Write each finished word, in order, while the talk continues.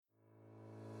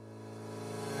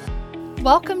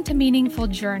Welcome to Meaningful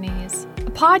Journeys, a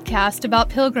podcast about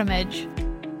pilgrimage.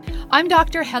 I'm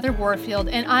Dr. Heather Warfield,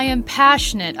 and I am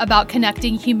passionate about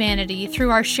connecting humanity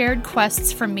through our shared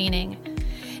quests for meaning.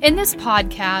 In this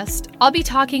podcast, I'll be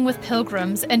talking with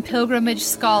pilgrims and pilgrimage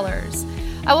scholars.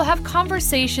 I will have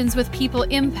conversations with people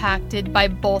impacted by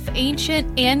both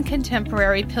ancient and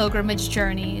contemporary pilgrimage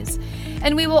journeys,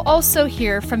 and we will also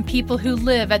hear from people who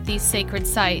live at these sacred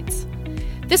sites.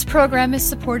 This program is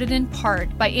supported in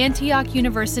part by Antioch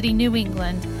University, New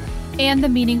England, and the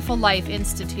Meaningful Life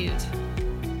Institute.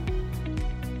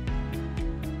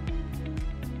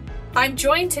 I'm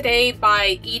joined today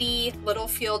by Edie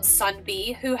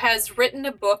Littlefield-Sunby, who has written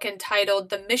a book entitled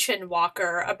The Mission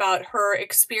Walker about her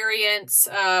experience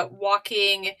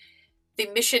walking the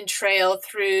mission trail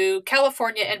through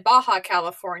California and Baja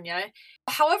California.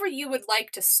 However you would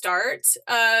like to start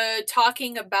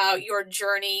talking about your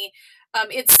journey,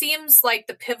 it seems like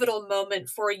the pivotal moment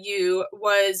for you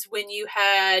was when you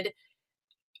had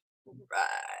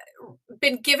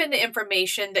been given the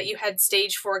information that you had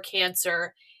stage 4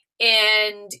 cancer,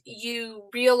 and you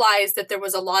realized that there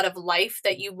was a lot of life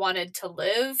that you wanted to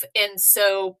live. And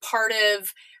so part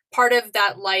of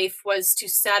that life was to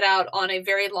set out on a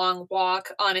very long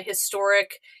walk on a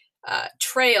historic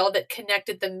trail that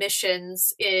connected the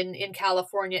missions in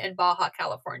California and Baja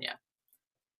California.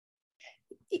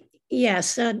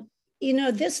 Yes, this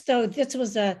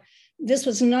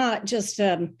was not just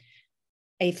a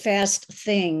fast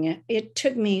thing. It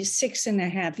took me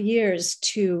 6.5 years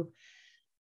to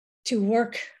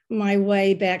work my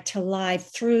way back to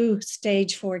life through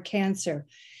stage 4 cancer.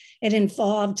 It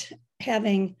involved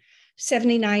having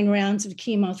 79 rounds of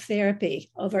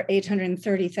chemotherapy, over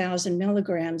 830,000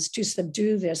 milligrams, to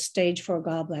subdue this stage 4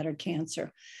 gallbladder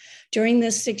cancer. During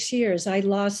this 6 years, I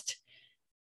lost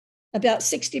about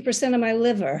 60% of my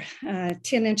liver,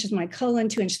 10 inches of my colon,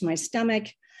 2 inches of my stomach.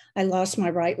 I lost my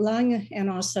right lung and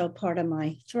also part of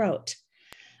my throat.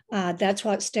 That's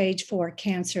what stage 4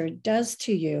 cancer does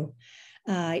to you.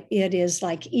 It is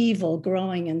like evil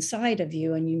growing inside of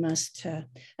you, and you must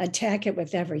attack it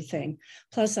with everything.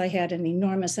 Plus, I had an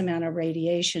enormous amount of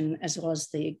radiation as well as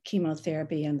the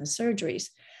chemotherapy and the surgeries.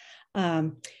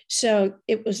 So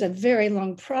it was a very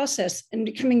long process and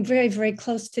becoming very, very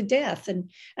close to death. And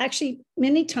actually,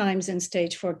 many times in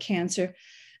stage 4 cancer,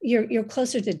 you're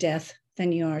closer to death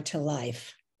than you are to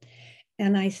life.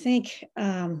 And I think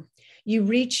you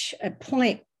reach a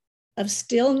point of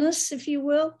stillness, if you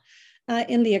will,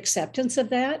 in the acceptance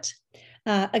of that.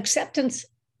 Acceptance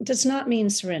does not mean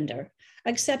surrender.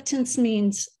 Acceptance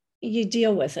means you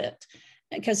deal with it,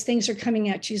 because things are coming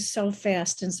at you so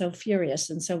fast and so furious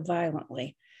and so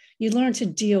violently. You learn to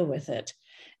deal with it,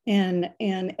 and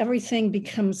everything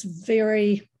becomes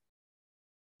very,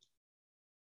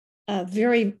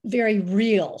 very, very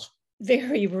real,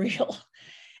 very real.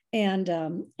 And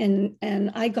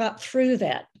I got through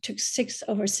that. It took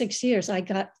over 6 years. I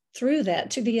got through that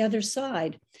to the other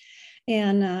side,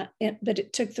 but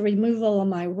it took the removal of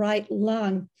my right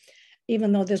lung,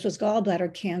 even though this was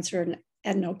gallbladder cancer and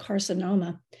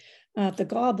adenocarcinoma of the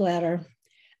gallbladder.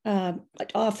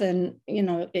 Often,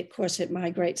 of course, it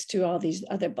migrates to all these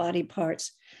other body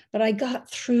parts. But I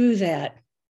got through that,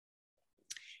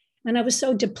 and I was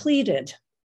so depleted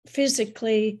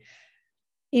physically,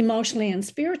 emotionally, and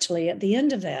spiritually at the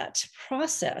end of that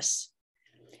process.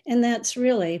 And that's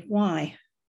really why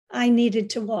I needed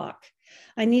to walk.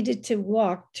 I needed to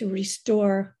walk to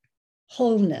restore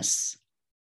wholeness.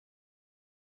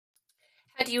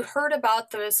 Had you heard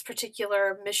about this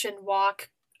particular mission walk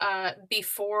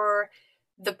before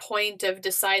the point of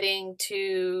deciding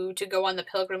to go on the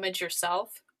pilgrimage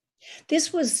yourself?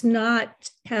 This was not,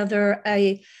 Heather,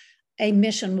 a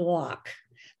mission walk.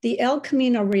 The El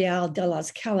Camino Real de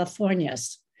las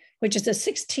Californias, which is a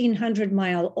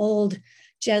 1,600-mile old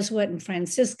Jesuit and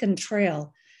Franciscan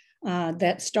trail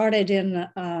that started in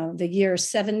the year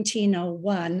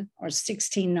 1701 or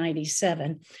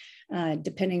 1697,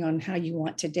 depending on how you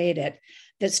want to date it,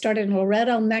 that started in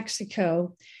Loreto,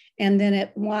 Mexico, and then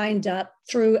it wound up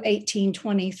through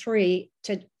 1823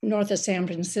 to north of San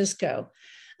Francisco.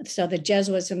 So the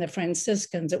Jesuits and the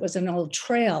Franciscans, it was an old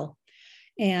trail.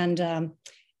 And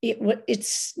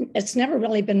it's never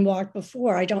really been walked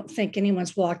before. I don't think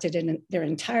anyone's walked it in their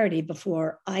entirety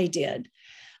before I did.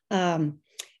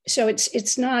 So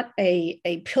it's not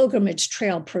a pilgrimage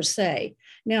trail per se.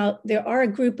 Now, there are a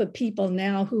group of people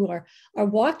now who are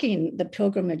walking the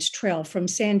pilgrimage trail from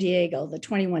San Diego, the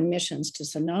 21 missions, to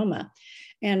Sonoma.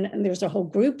 And there's a whole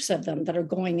groups of them that are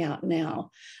going out now.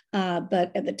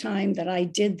 But at the time that I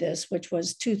did this, which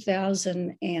was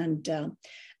 2003,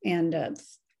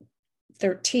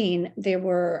 13, there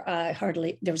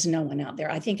was no one out there.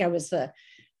 I think I was the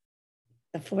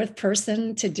fourth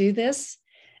person to do this.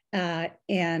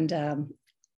 And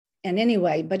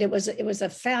anyway, but it was a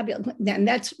fabulous, and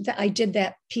I did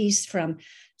that piece from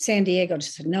San Diego to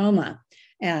Sonoma.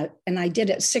 And I did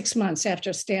it 6 months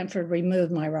after Stanford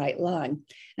removed my right lung.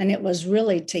 And it was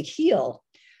really to heal,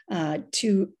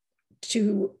 to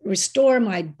restore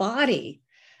my body,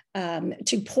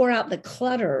 to pour out the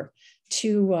clutter,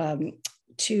 to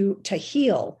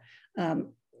heal.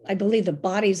 I believe the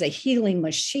body is a healing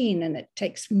machine, and it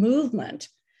takes movement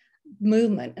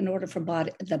in order for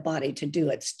the body to do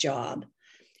its job.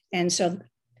 And so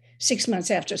 6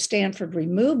 months after Stanford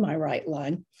removed my right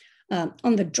lung,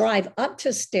 on the drive up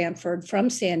to Stanford from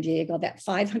San Diego, that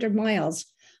 500 miles,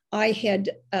 I had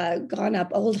gone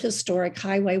up old historic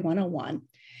Highway 101,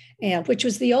 which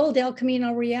was the old El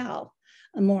Camino Real,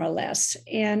 more or less.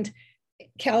 And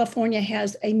California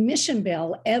has a mission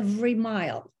bell every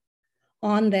mile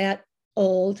on that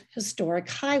old historic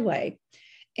highway.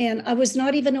 And I was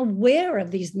not even aware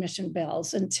of these mission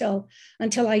bells until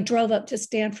I drove up to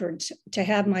Stanford to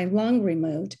have my lung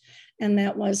removed. And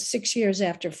that was 6 years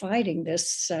after fighting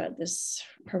this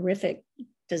horrific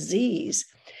disease.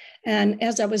 And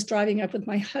as I was driving up with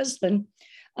my husband,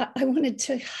 I wanted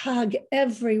to hug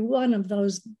every one of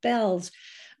those bells,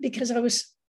 because I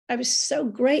was so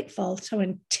grateful, so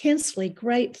intensely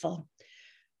grateful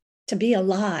to be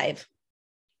alive,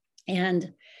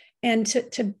 and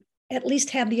to at least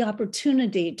have the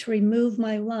opportunity to remove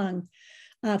my lung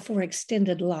for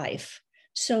extended life.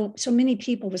 So many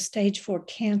people with stage 4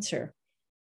 cancer,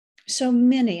 so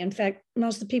many, in fact,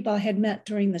 most of the people I had met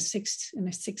during the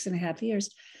 6.5 years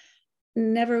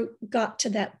never got to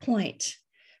that point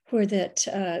where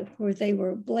they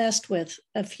were blessed with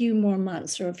a few more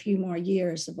months or a few more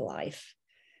years of life.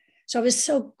 So I was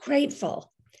so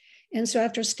grateful. And so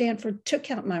after Stanford took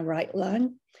out my right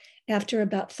lung, after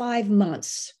about 5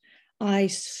 months, I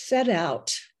set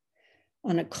out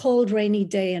on a cold, rainy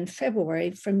day in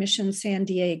February from Mission San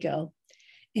Diego,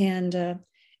 and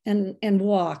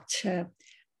walked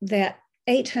that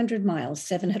 800 miles,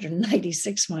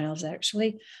 796 miles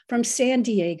actually, from San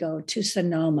Diego to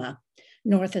Sonoma,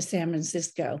 north of San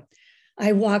Francisco.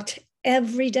 I walked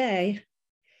every day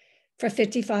for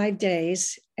 55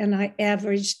 days, and I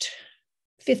averaged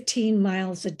 15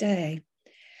 miles a day.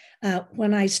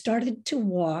 When I started to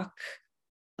walk,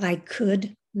 I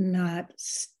could not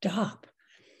stop.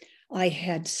 I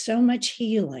had so much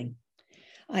healing.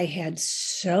 I had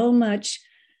so much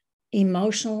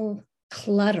emotional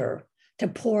clutter to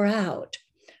pour out.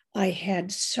 I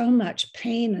had so much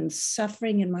pain and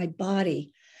suffering in my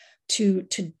body to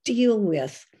deal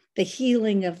with, the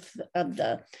healing of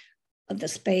the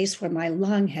space where my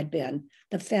lung had been,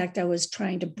 the fact I was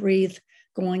trying to breathe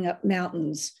going up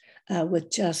mountains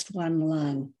with just one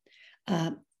lung.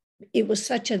 It was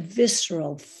such a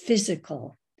visceral,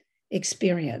 physical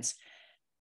experience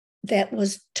that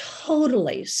was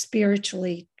totally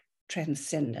spiritually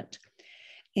transcendent.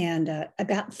 And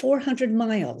about 400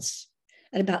 miles,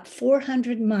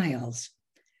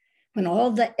 when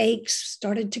all the aches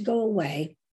started to go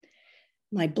away,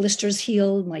 my blisters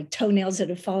healed, my toenails that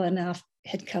had fallen off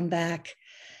had come back,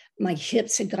 my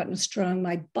hips had gotten strong,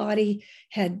 my body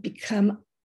had become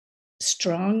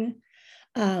strong.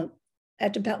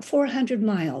 At about 400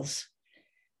 miles,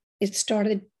 it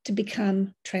started to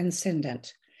become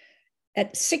transcendent.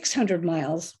 At 600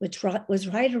 miles, which was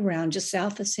right around just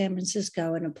south of San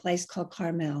Francisco in a place called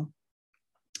Carmel,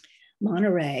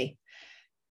 Monterey,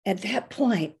 at that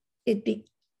point,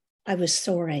 I was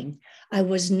soaring. I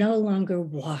was no longer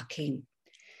walking.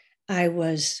 I'd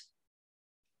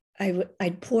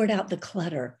poured out the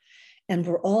clutter, and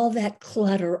where all that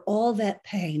clutter, all that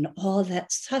pain, all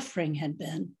that suffering had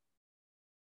been,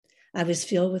 I was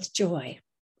filled with joy.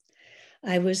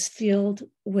 I was filled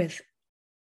with,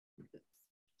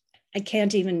 I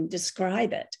can't even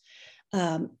describe it.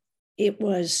 I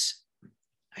was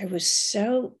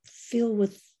so filled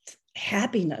with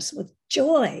happiness, with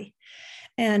joy.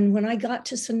 And when I got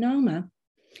to Sonoma,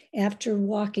 after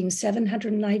walking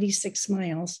 796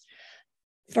 miles,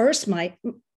 first my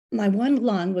one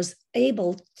lung was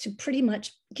able to pretty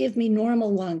much give me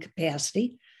normal lung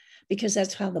capacity, because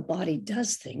that's how the body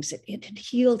does things. It had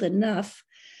healed enough.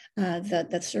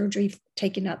 The surgery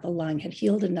taking out the lung had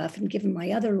healed enough and given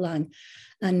my other lung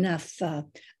enough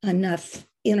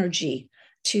energy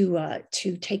to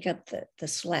take up the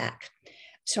slack.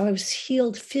 So I was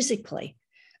healed physically,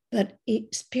 but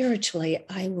spiritually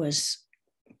I was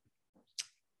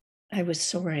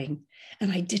soaring,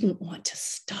 and I didn't want to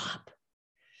stop.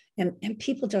 And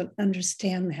people don't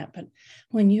understand that. But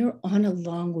when you're on a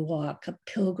long walk, a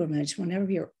pilgrimage,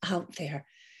 whenever you're out there,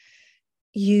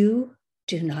 you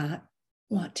do not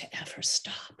want to ever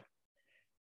stop.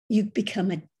 You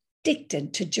become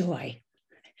addicted to joy.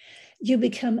 You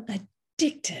become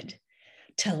addicted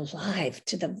to life,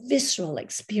 to the visceral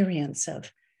experience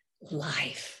of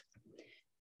life.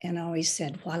 And I always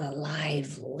said, while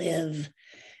alive, live.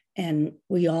 And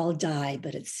we all die,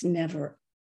 but it's never,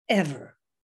 ever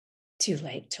too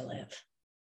late to live.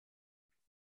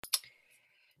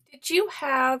 Did you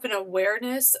have an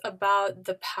awareness about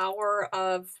the power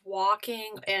of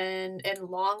walking and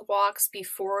long walks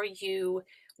before you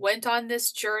went on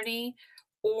this journey?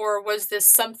 Or was this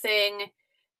something,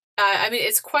 I mean,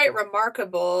 it's quite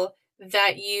remarkable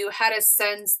that you had a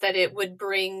sense that it would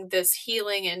bring this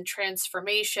healing and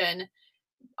transformation,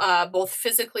 both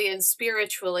physically and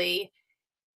spiritually.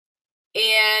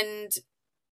 And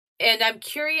and I'm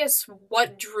curious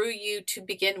what drew you to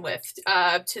begin with,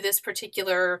 to this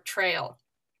particular trail.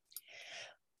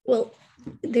 Well,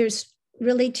 there's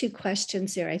really two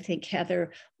questions there, I think,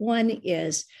 Heather. One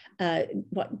is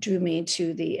what drew me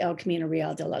to the El Camino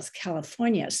Real de las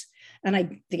Californias.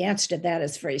 And the answer to that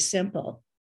is very simple.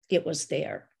 It was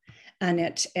there. And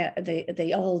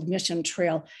the old Mission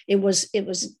Trail, it was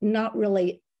not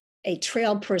really a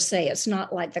trail per se. It's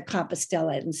not like the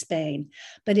Compostela in Spain,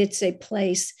 but it's a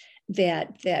place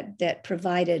that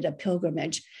provided a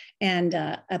pilgrimage and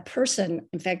a person.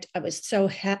 In fact, I was so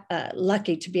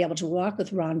lucky to be able to walk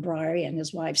with Ron Briery and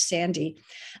his wife, Sandy.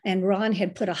 And Ron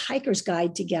had put a hiker's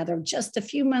guide together just a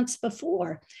few months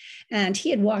before. And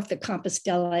he had walked the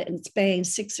Compostela in Spain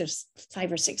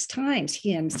 5 or 6 times,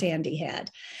 he and Sandy had.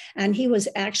 And he was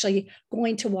actually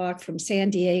going to walk from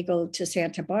San Diego to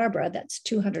Santa Barbara, that's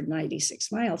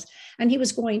 296 miles. And he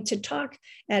was going to talk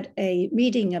at a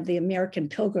meeting of the American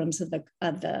Pilgrims of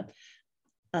the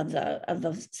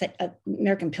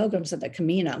American Pilgrims of the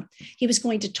Camino. He was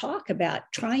going to talk about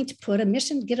trying to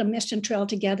get a mission trail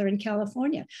together in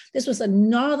California. This was a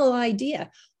novel idea,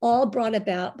 all brought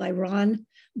about by Ron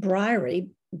Briery,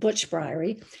 Butch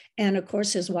Briery, and of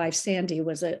course his wife Sandy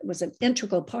was an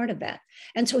integral part of that.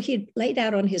 And so he laid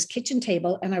out on his kitchen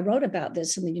table, and I wrote about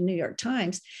this in the New York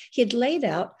Times. He had laid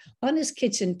out on his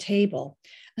kitchen table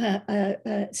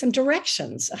some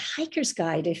directions, a hiker's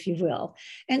guide, if you will.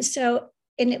 And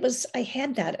I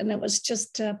had that, and it was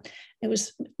just, it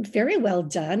was very well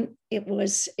done.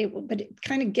 But it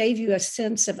kind of gave you a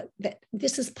sense of that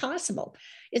this is possible.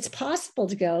 It's possible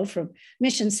to go from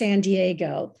Mission San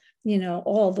Diego,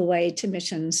 all the way to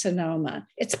Mission Sonoma.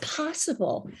 It's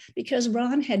possible because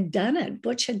Ron had done it,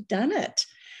 Butch had done it.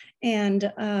 And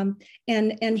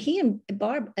he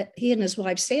and his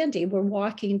wife Sandy were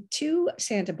walking to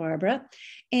Santa Barbara,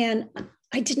 and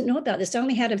I didn't know about this. I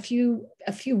only had a few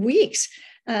weeks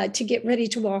to get ready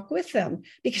to walk with them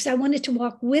because I wanted to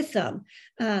walk with them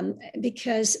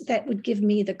because that would give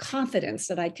me the confidence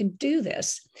that I could do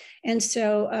this. And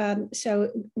so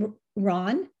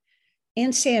Ron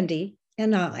and Sandy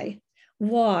and I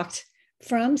walked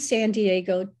from San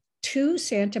Diego to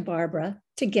Santa Barbara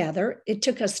together. It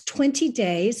took us 20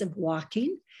 days of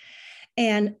walking.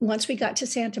 And once we got to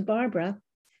Santa Barbara,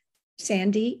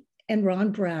 Sandy and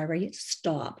Ron Briery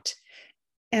stopped.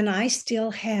 And I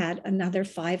still had another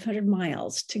 500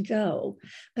 miles to go.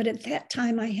 But at that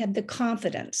time, I had the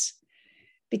confidence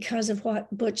because of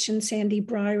what Butch and Sandy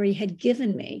Briery had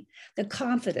given me, the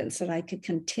confidence that I could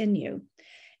continue.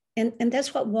 And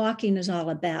that's what walking is all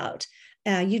about.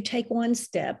 You take one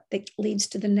step that leads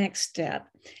to the next step,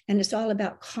 and it's all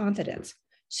about confidence.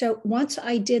 So once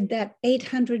I did that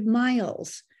 800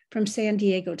 miles from San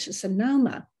Diego to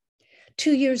Sonoma,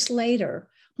 2 years later,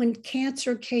 when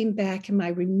cancer came back in my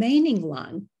remaining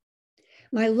lung,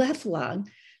 my left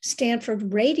lung,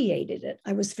 Stanford radiated it.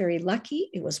 I was very lucky.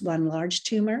 It was one large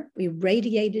tumor. We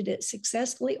radiated it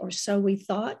successfully, or so we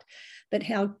thought. But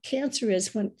how cancer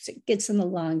is when it gets in the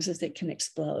lungs is it can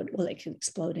explode. Well, it can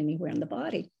explode anywhere in the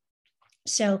body.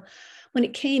 So when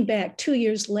it came back 2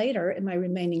 years later in my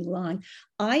remaining lung,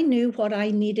 I knew what I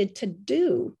needed to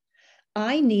do.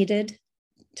 I needed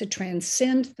to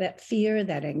transcend that fear,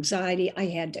 that anxiety. I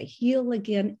had to heal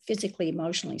again, physically,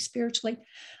 emotionally, spiritually.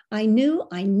 I knew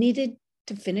I needed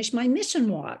to finish my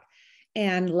mission walk.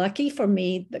 And lucky for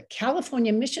me, the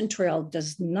California Mission Trail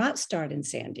does not start in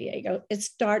San Diego. It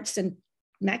starts in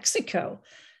Mexico,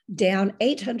 down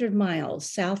 800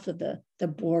 miles south of the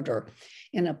border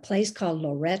in a place called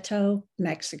Loreto,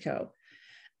 Mexico.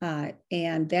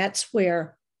 And that's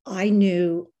where I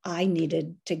knew I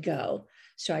needed to go.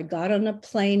 So I got on a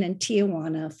plane in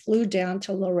Tijuana, flew down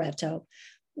to Loreto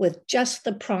with just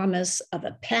the promise of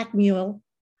a pack mule,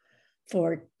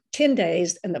 for 10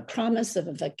 days and the promise of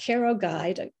a vaquero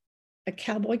guide, a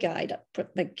cowboy guide, a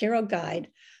vaquero guide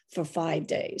for 5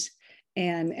 days.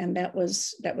 And that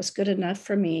was good enough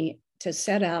for me to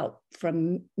set out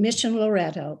from Mission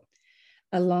Loreto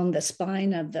along the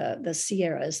spine of the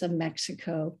Sierras of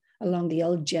Mexico, along the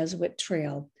old Jesuit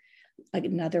Trail,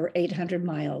 another 800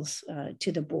 miles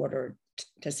to the border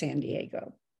to San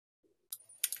Diego.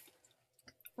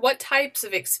 What types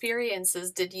of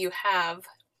experiences did you have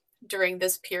during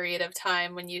this period of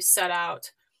time when you set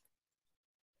out?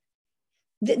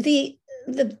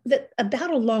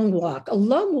 About a long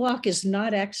walk is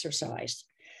not exercise.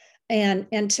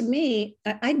 And to me,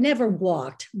 I never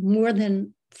walked more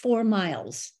than 4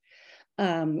 miles.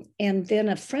 And then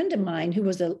a friend of mine who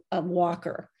was a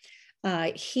walker,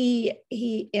 he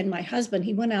and my husband,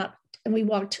 he went out and we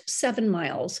walked 7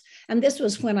 miles. And this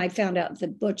was when I found out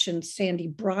that Butch and Sandy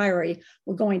Briery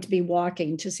were going to be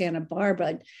walking to Santa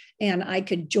Barbara, and I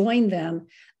could join them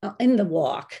in the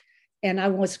walk. And I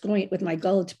was going with my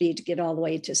goal to get all the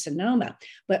way to Sonoma.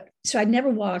 But so I never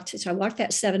walked. So I walked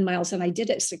that 7 miles and I did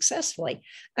it successfully.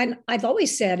 And I've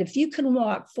always said, if you can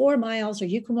walk 4 miles or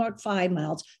you can walk 5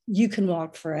 miles, you can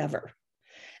walk forever.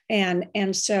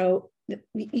 And so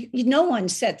no one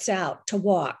sets out to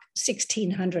walk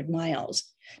 1,600 miles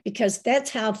because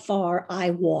that's how far I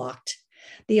walked.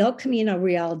 The El Camino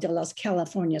Real de las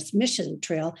Californias Mission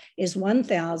Trail is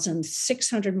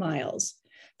 1,600 miles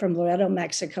from Loreto,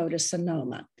 Mexico to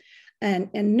Sonoma. And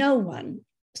no one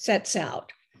sets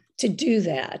out to do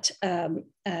that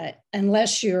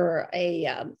unless you're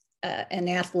an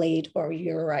athlete or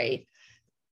you're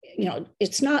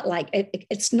it's not like,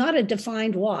 it's not a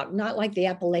defined walk, not like the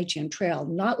Appalachian Trail,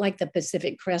 not like the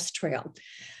Pacific Crest Trail.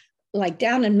 Like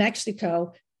down in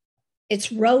Mexico,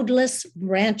 it's roadless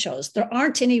ranchos. There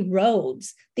aren't any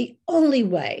roads. The only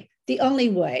way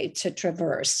to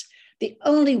traverse, the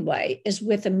only way is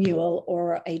with a mule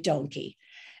or a donkey.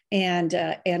 And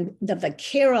the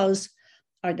vaqueros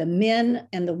are the men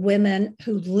and the women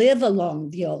who live along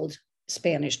the old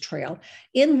Spanish Trail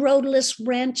in roadless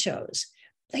ranchos.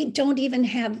 They can't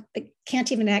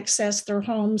even access their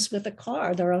homes with a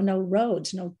car. There are no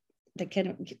roads, they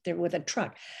can't get there with a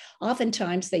truck.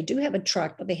 Oftentimes they do have a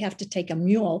truck, but they have to take a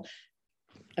mule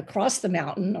across the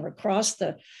mountain or across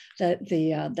the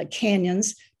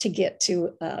canyons to get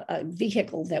to a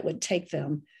vehicle that would take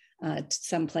them to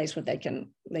someplace where they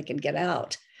can get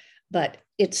out. But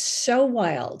it's so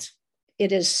wild.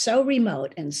 It is so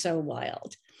remote and so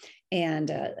wild. And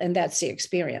that's the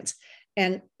experience.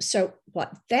 And so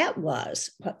what that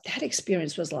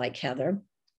experience was like, Heather,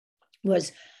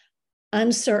 was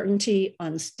uncertainty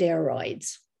on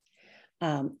steroids.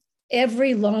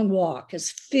 Every long walk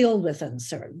is filled with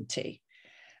uncertainty.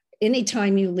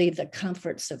 Anytime you leave the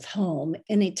comforts of home,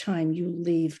 anytime you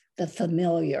leave the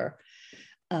familiar.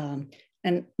 And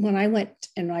when I went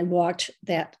and I walked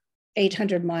that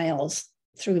 800 miles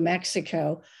through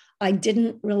Mexico, I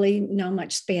didn't really know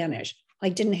much Spanish. I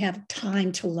didn't have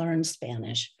time to learn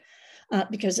Spanish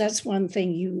because that's one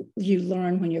thing you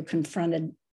learn when you're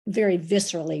confronted very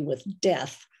viscerally with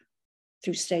death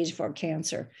through stage 4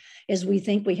 cancer, is we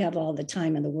think we have all the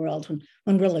time in the world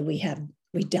when really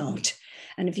we don't.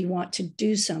 And if you want to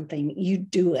do something, you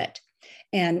do it.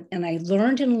 And I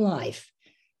learned in life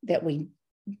that we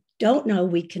don't know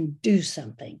we can do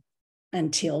something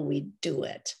until we do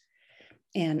it.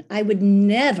 And I would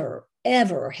never,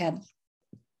 ever have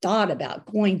thought about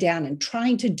going down and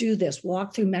trying to do this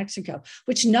walk through Mexico,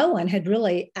 which no one had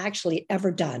really actually ever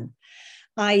done.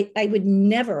 I would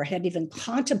never have even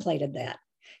contemplated that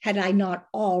had I not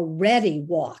already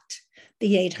walked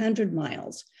the 800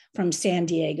 miles from San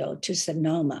Diego to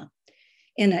Sonoma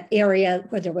in an area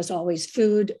where there was always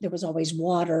food, there was always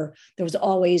water, there was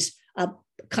always a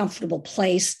comfortable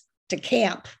place to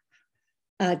camp.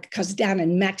 Because down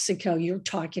in Mexico, you're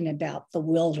talking about the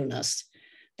wilderness,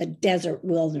 the desert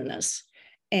wilderness.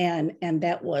 And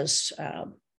that was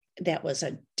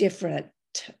a different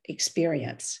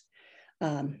experience.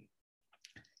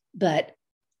 But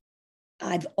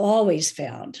I've always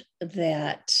found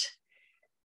that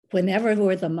whenever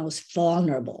we're the most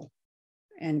vulnerable,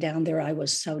 and down there I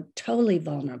was so totally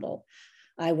vulnerable,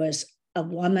 I was a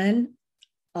woman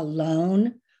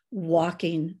alone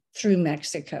walking through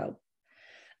Mexico.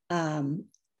 And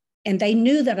they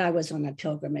knew that I was on a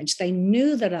pilgrimage. They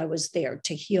knew that I was there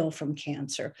to heal from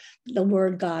cancer. The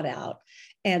word got out.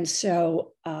 And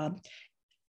so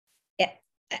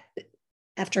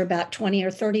after about 20 or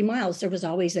 30 miles, there was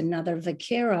always another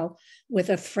vaquero with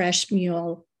a fresh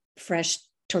mule, fresh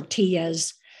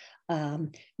tortillas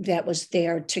that was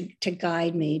there to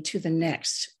guide me to the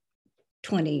next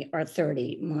 20 or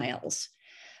 30 miles.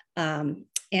 And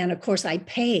of course, I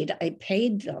paid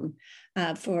them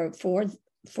for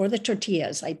the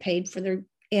tortillas. I paid for their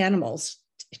animals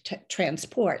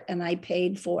transport, and I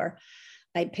paid for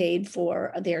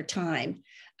their time,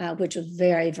 which was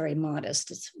very, very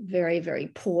modest. It's very, very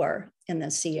poor in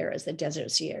the Sierras, the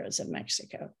desert Sierras of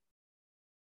Mexico.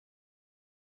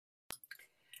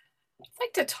 I'd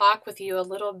like to talk with you a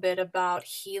little bit about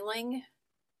healing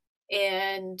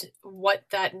and what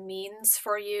that means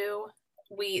for you.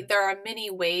 There are many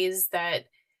ways that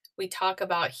we talk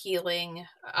about healing,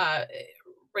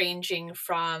 ranging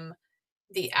from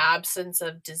the absence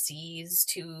of disease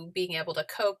to being able to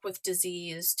cope with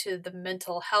disease to the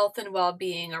mental health and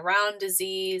well-being around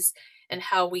disease and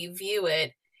how we view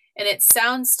it. And it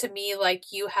sounds to me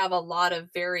like you have a lot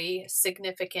of very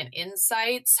significant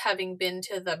insights, having been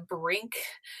to the brink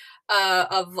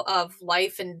of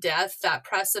life and death, that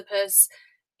precipice.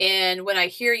 And when I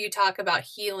hear you talk about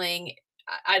healing,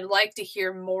 I'd like to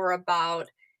hear more about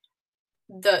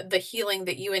the healing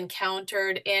that you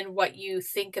encountered and what you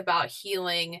think about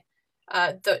healing,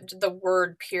 the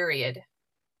word period.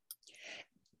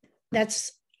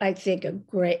 That's, I think,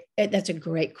 that's a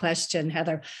great question,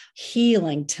 Heather.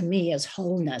 Healing to me is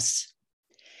wholeness.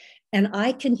 And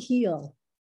I can heal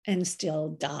and still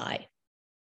die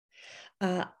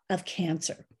of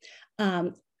cancer.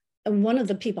 One of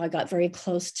the people I got very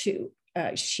close to,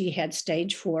 she had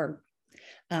stage 4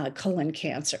 colon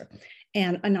cancer.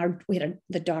 And we had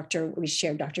the doctor, we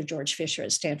shared Dr. George Fisher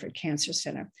at Stanford Cancer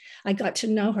Center. I got to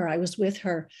know her. I was with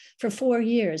her for 4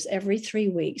 years. Every 3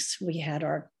 weeks, we had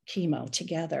our chemo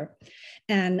together.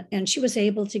 And she was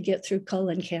able to get through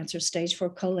colon cancer, stage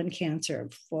 4 colon cancer,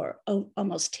 for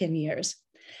almost 10 years.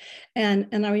 And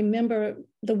I remember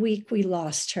the week we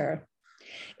lost her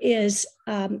is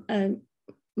our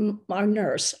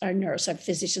nurse, our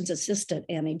physician's assistant,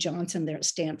 Annie Johnson there at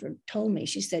Stanford, told me,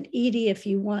 she said, Edie, if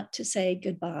you want to say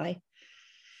goodbye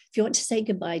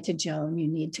to Joan, you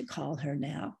need to call her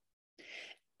now.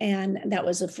 And that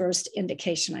was the first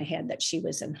indication I had that she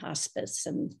was in hospice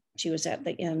and she was at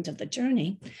the end of the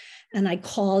journey. And I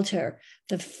called her.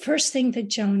 The first thing that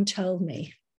Joan told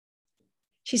me,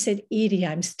 she said, Edie,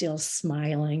 I'm still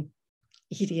smiling.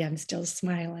 Edie, I'm still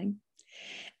smiling.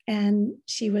 And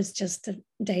she was just a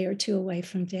day or two away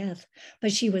from death,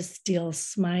 but she was still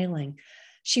smiling.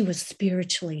 She was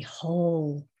spiritually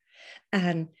whole.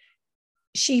 And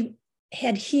she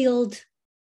had healed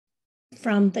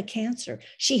from the cancer.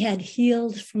 She had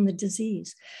healed from the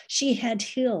disease. She had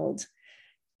healed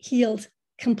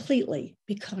completely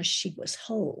because she was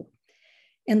whole.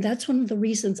 And that's one of the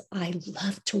reasons I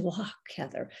love to walk,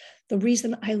 Heather. The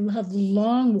reason I love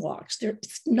long walks.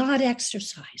 It's not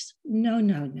exercise. No.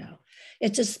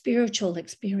 It's a spiritual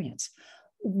experience.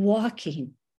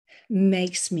 Walking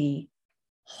makes me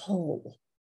whole.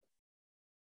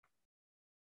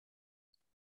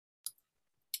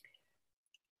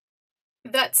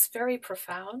 That's very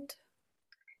profound.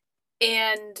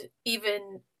 And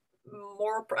even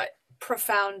more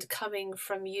profound coming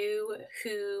from you,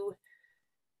 who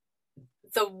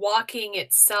the walking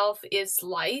itself is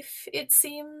life, it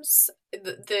seems.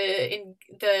 The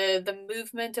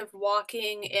movement of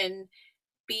walking and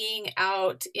being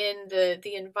out in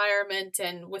the environment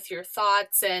and with your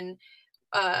thoughts and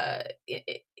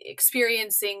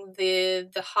experiencing the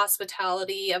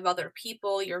hospitality of other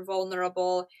people, you're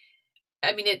vulnerable.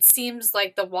 I mean, it seems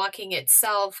like the walking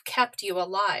itself kept you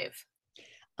alive.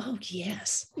 Oh,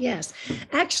 yes.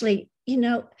 Actually,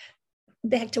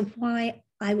 back to why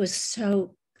I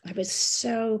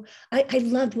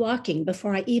loved walking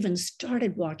before I even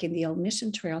started walking the Old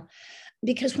Mission Trail,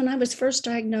 because when I was first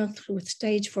diagnosed with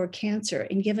stage 4 cancer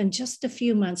and given just a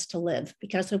few months to live,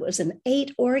 because it was in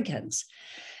 8 organs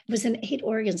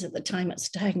at the time it's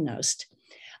diagnosed,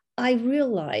 I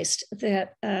realized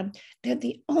that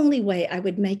the only way I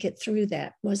would make it through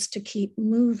that was to keep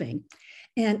moving.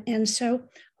 And so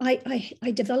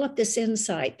I developed this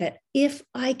insight that if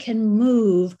I can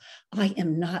move, I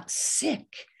am not sick.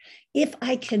 If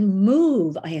I can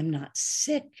move, I am not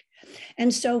sick.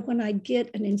 And so when I'd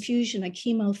get an infusion of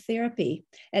chemotherapy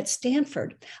at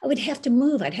Stanford, I would have to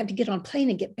move. I'd have to get on a plane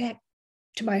and get back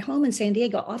to my home in San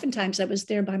Diego. Oftentimes I was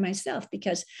there by myself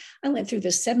because I went through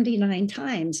this 79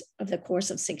 times over the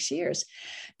course of 6 years.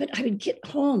 But I would get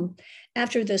home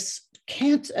after this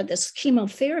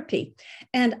chemotherapy,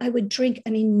 and I would drink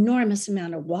an enormous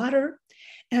amount of water,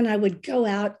 And I would go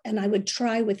out and I would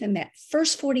try within that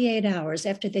first 48 hours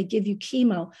after they give you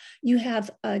chemo, you have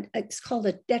it's called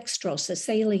a dextrose, a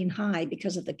saline high,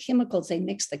 because of the chemicals they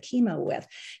mix the chemo with.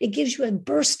 It gives you a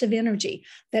burst of energy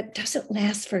that doesn't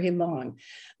last very long.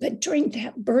 But during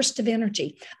that burst of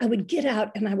energy, I would get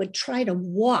out and I would try to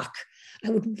walk.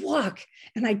 I would walk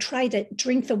and I'd try to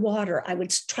drink the water. I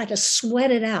would try to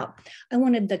sweat it out. I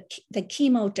wanted the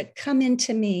chemo to come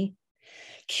into me,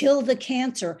 kill the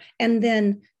cancer, and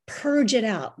then purge it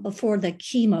out before the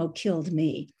chemo killed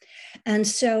me. And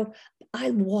so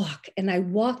I walk, and I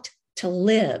walked to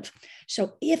live.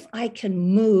 So if I can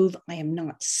move, I am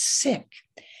not sick.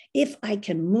 If I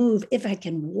can move, if I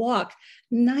can walk,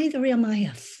 neither am I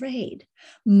afraid.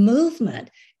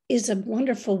 Movement is a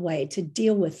wonderful way to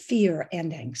deal with fear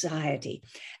and anxiety.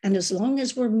 And as long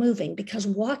as we're moving, because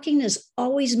walking is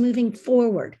always moving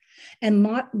forward, and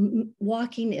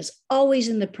walking is always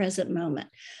in the present moment.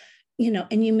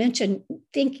 And you mentioned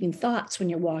thinking thoughts when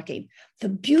you're walking. The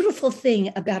beautiful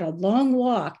thing about a long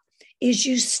walk is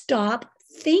you stop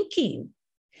thinking.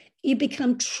 You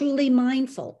become truly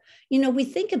mindful. We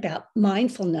think about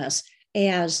mindfulness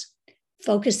as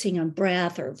focusing on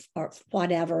breath or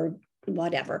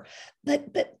whatever.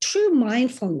 But true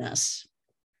mindfulness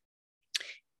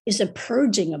is a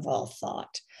purging of all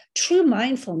thought. True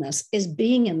mindfulness is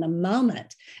being in the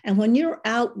moment. And when you're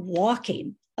out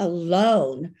walking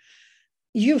alone,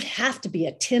 you have to be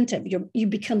attentive. You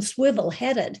become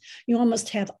swivel-headed. You almost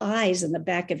have eyes in the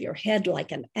back of your head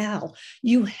like an owl.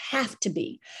 You have to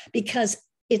be, because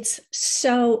it's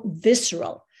so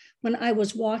visceral. When I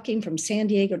was walking from San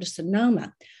Diego to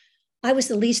Sonoma, I was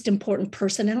the least important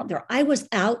person out there. I was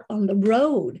out on the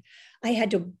road. I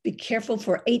had to be careful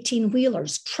for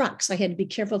 18-wheelers, trucks. I had to be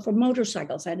careful for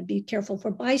motorcycles. I had to be careful for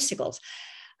bicycles.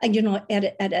 And,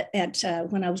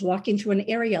 when I was walking through an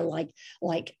area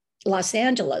like Los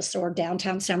Angeles or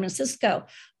downtown San Francisco,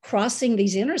 crossing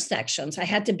these intersections, I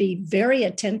had to be very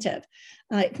attentive.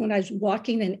 When I was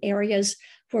walking in areas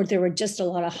where there were just a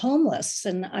lot of homeless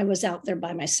and I was out there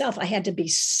by myself, I had to be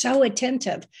so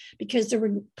attentive because there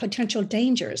were potential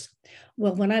dangers.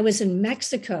 Well, when I was in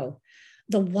Mexico,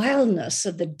 the wildness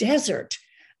of the desert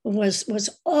was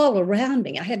all around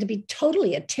me. I had to be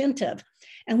totally attentive.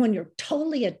 And when you're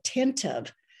totally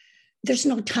attentive, there's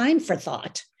no time for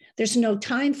thought. There's no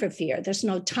time for fear. There's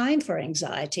no time for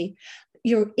anxiety.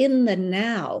 You're in the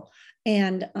now,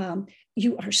 and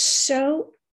you're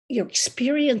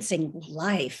experiencing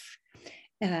life,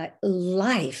 and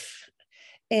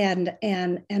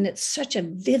it's such a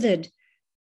vivid.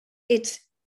 It's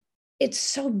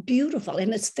so beautiful,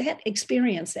 and it's that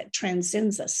experience that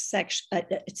transcends us.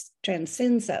 It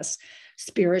transcends us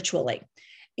spiritually.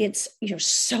 You're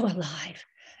so alive.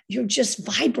 You're just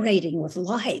vibrating with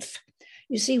life.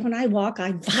 You see, when I walk,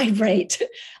 I vibrate.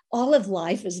 All of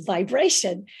life is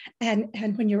vibration. And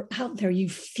when you're out there, you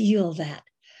feel that.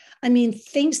 I mean,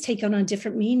 things take on a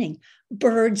different meaning.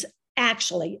 Birds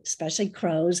actually, especially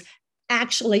crows,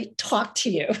 actually talk to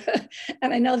you.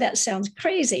 And I know that sounds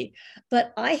crazy,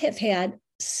 but I have had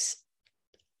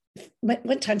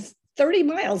one time 30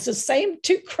 miles, the same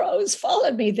two crows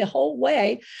followed me the whole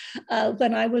way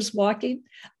when I was walking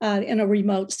in a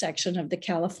remote section of the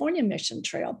California Mission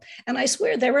Trail. And I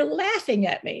swear they were laughing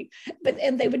at me,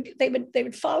 and they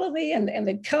would follow me, and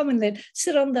they'd come and they'd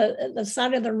sit on the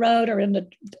side of the road or in the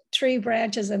tree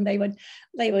branches, and they would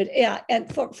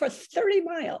and for 30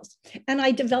 miles. And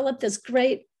I developed this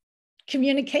great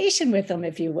communication with them,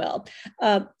 if you will.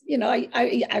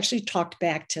 I actually talked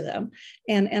back to them,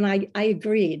 and I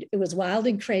agreed. It was wild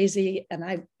and crazy,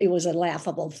 and it was a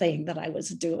laughable thing that I was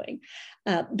doing.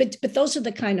 But those are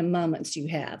the kind of moments you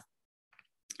have.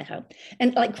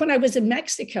 And like when I was in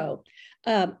Mexico,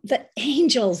 the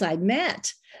angels I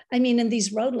met, I mean, in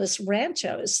these roadless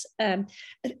ranchos,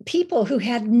 people who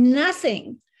had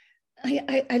nothing.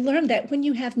 I learned that when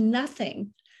you have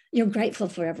nothing, you're grateful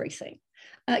for everything.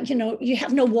 You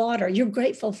have no water, you're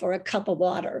grateful for a cup of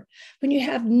water. When you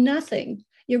have nothing,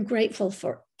 you're grateful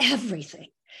for everything.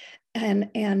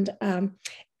 And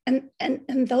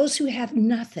those who have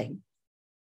nothing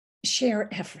share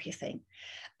everything.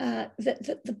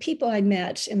 The people I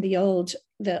met in the old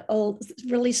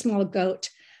really small goat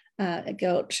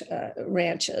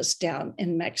ranches down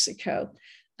in Mexico,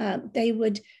 they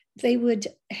would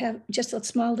have just a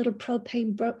small little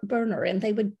propane burner, and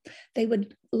they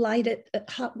would light it at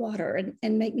hot water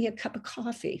and make me a cup of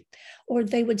coffee. Or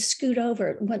they would scoot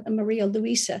over. When Maria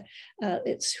Luisa,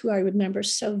 it's who I remember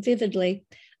so vividly.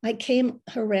 I came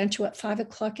her rancho at 5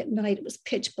 o'clock at night. It was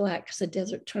pitch black because the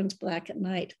desert turns black at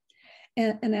night.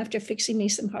 And after fixing me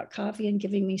some hot coffee and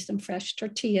giving me some fresh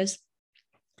tortillas,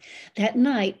 That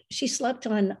night, she slept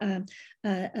on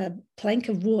a plank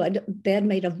of wood, bed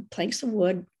made of planks of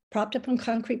wood, propped up on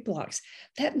concrete blocks.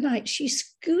 That night, she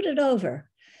scooted over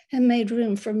and made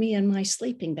room for me in my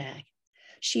sleeping bag.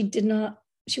 She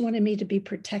wanted me to be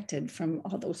protected from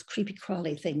all those creepy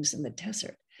crawly things in the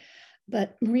desert.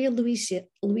 But Maria Luisa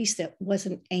was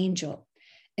an angel.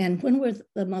 And when we're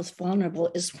the most vulnerable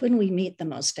is when we meet the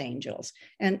most angels.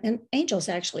 And angels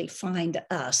actually find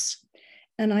us.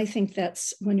 And I think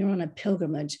that's when you're on a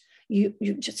pilgrimage, you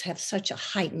just have such a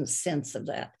heightened sense of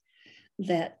that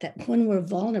when we're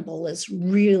vulnerable is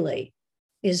really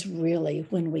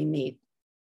when we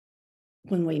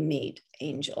meet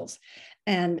angels.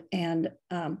 And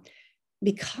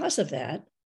because of that,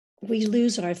 we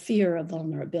lose our fear of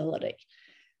vulnerability.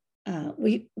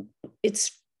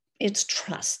 It's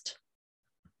trust.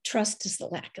 Trust is the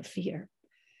lack of fear.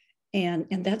 And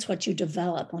that's what you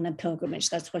develop on a pilgrimage.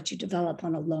 That's what you develop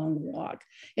on a long walk,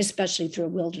 especially through a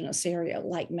wilderness area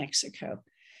like Mexico,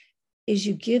 is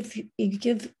you give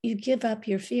up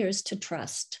your fears to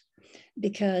trust,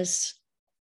 because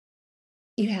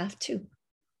you have to.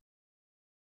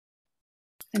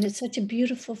 And it's such a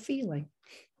beautiful feeling.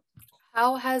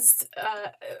 How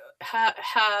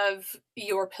have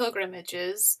your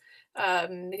pilgrimages,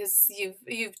 because you've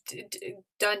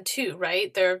done two,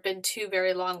 right? There have been two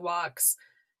very long walks.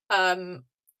 How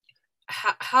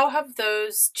have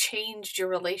those changed your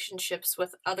relationships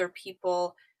with other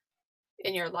people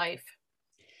in your life?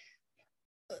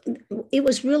 It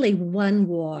was really one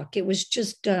walk. It was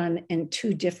just done in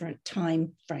two different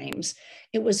time frames.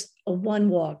 It was a one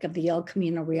walk of the El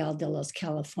Camino Real de los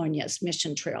Californias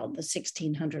mission trail, the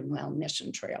 1,600-mile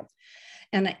mission trail.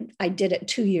 And I did it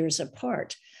 2 years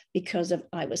apart because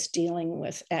I was dealing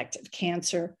with active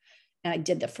cancer. I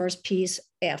did the first piece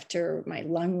after my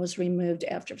lung was removed,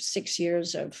 after 6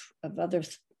 years of other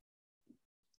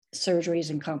surgeries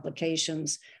and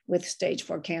complications with stage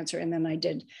 4 cancer. And then I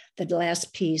did the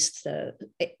last piece, the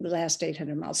last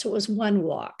 800 miles. So it was one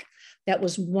walk. That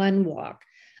was one walk.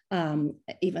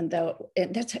 Even though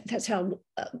that's how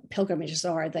pilgrimages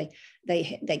are. They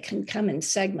can come in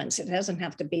segments. It doesn't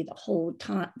have to be the whole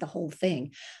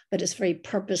thing, but it's very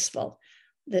purposeful.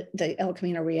 The El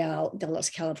Camino Real de los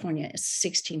California is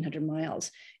 1,600 miles,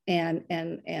 and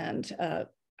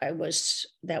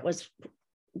that was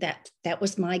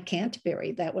my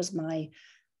Canterbury. That was my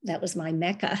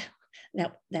Mecca.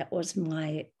 That was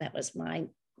my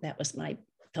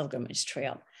pilgrimage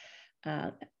trail.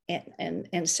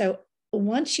 And so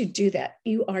once you do that,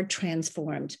 you are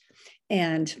transformed.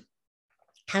 And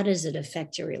how does it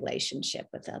affect your relationship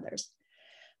with others?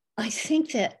 I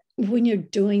think that when you're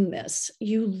doing this,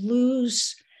 you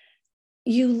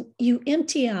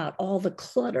empty out all the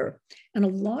clutter. And a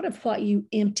lot of what you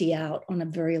empty out on a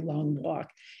very long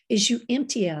walk is you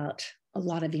empty out a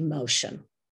lot of emotion.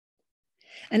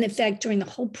 And in fact, during the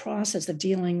whole process of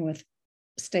dealing with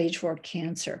stage 4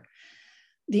 cancer,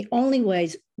 the only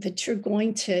ways that you're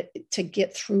going to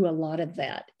get through a lot of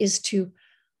that is to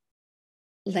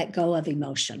let go of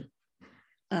emotion.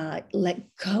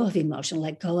 Let go of emotion,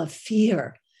 let go of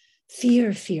fear.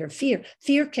 Fear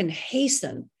can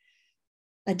hasten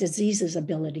a disease's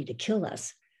ability to kill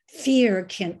us. Fear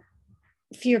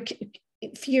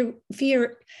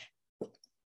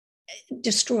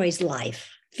destroys life.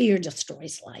 Fear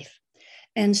destroys life.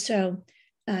 And so,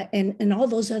 and all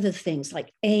those other things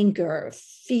like anger,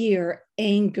 fear,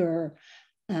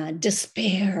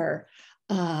 despair,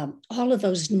 all of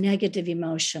those negative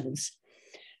emotions.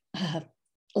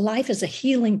 Life is a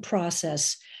healing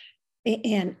process,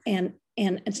 and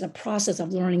it's a process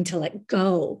of learning to let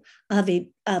go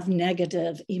of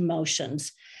negative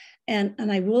emotions.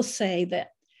 And I will say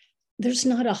that there's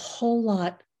not a whole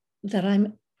lot that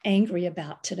I'm angry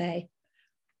about today.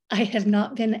 I have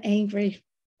not been angry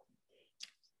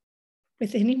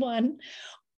with anyone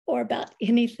or about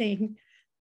anything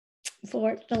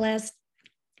for the last,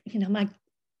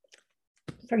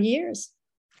 for years.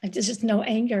 There's just no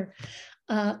anger.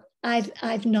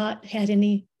 I've not had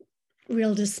any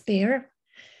real despair.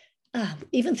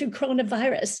 Even through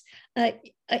coronavirus,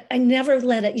 I never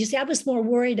let it. You see, I was more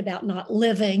worried about not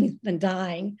living than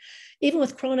dying. Even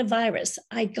with coronavirus,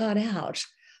 I got out.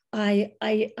 I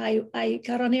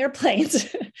got on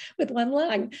airplanes with one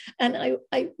lung, and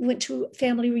I went to a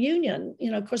family reunion.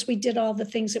 Of course, we did all the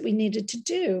things that we needed to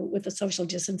do with the social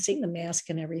distancing, the mask,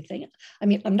 and everything. I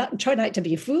mean, I'm not trying not to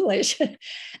be foolish, but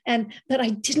I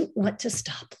didn't want to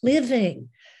stop living.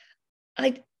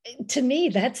 To me,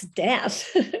 that's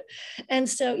death. And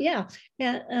so,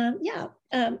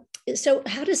 so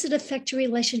how does it affect your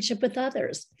relationship with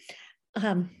others?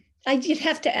 You'd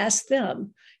have to ask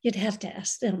them. You'd have to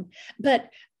ask them. But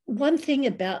one thing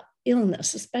about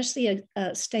illness, especially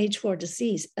a stage 4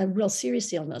 disease, a real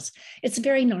serious illness, it's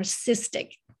very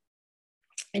narcissistic.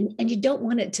 And you don't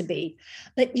want it to be,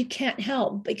 but you can't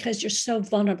help because you're so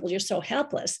vulnerable, you're so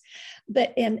helpless.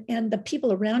 But and the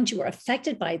people around you are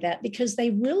affected by that because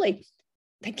they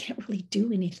can't really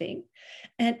do anything.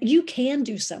 And you can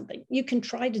do something. You can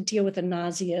try to deal with the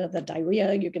nausea, the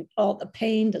diarrhea, you can all the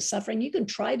pain, the suffering, you can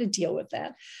try to deal with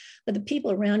that. But the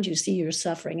people around you see you're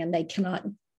suffering and they cannot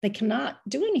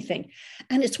do anything.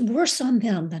 And it's worse on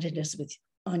them than it is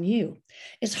on you.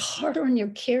 It's harder on your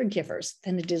caregivers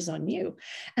than it is on you.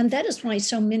 And that is why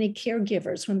so many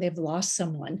caregivers, when they've lost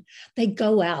someone, they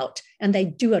go out and they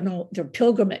do their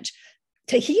pilgrimage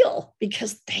to heal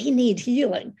because they need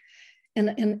healing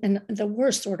in the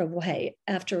worst sort of way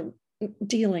after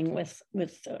dealing with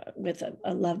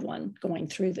a loved one going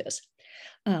through this.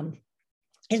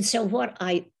 And so what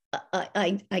I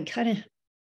kind of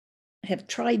have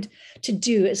tried to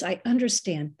do is I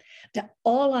understand that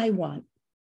all I want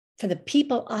for the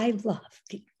people I love,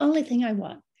 the only thing I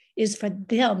want is for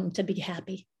them to be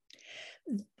happy,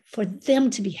 for them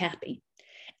to be happy.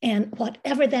 And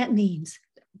whatever that means,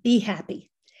 be happy.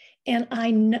 And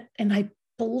I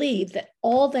believe that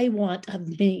all they want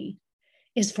of me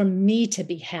is for me to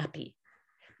be happy,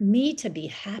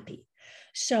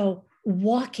 So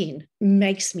walking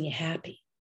makes me happy.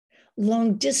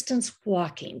 Long distance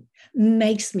walking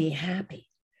makes me happy.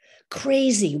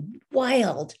 Crazy,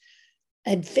 wild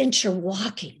adventure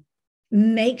walking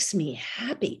makes me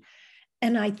happy.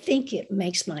 And I think it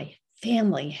makes my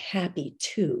family happy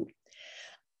too.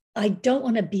 I don't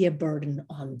want to be a burden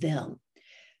on them.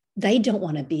 They don't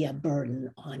want to be a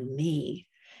burden on me.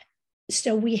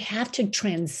 So we have to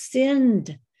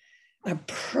transcend our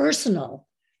personal,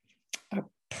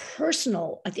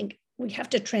 I think we have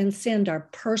to transcend our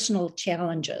personal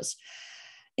challenges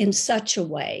in such a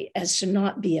way as to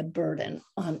not be a burden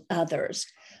on others,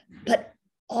 but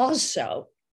also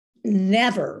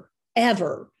never,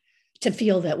 ever to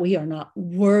feel that we are not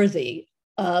worthy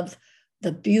of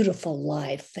the beautiful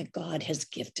life that God has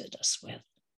gifted us with.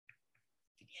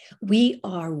 We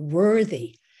are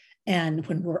worthy. And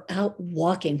when we're out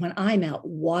walking, when I'm out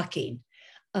walking,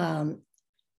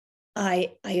 I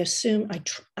assume,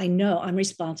 I know I'm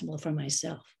responsible for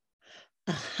myself,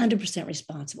 100%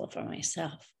 responsible for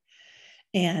myself.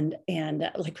 And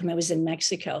like when I was in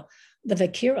Mexico, the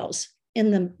vaqueros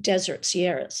in the desert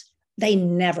Sierras, they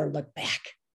never look back.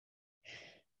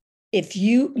 If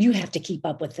you have to keep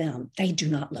up with them, they do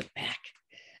not look back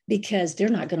because they're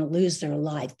not going to lose their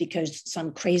life because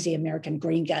some crazy American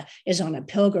gringa is on a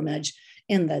pilgrimage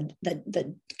in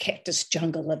the cactus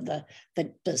jungle of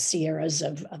the Sierras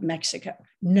of Mexico.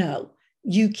 No,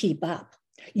 you keep up.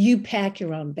 You pack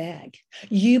your own bag.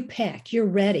 You're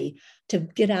ready to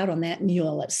get out on that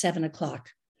mule at 7:00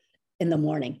 in the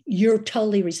morning. You're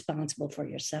totally responsible for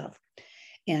yourself.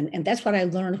 And that's what I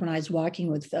learned when I was walking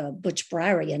with Butch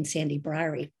Briery and Sandy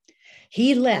Briery.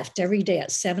 He left every day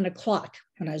at 7:00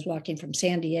 when I was walking from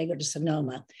San Diego to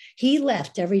Sonoma. He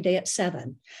left every day at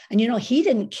 7. And, he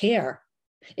didn't care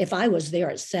if I was there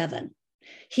at 7.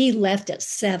 He left at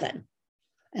 7.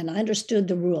 And I understood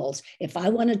the rules. If I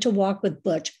wanted to walk with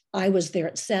Butch, I was there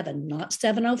at 7, not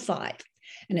 7:05.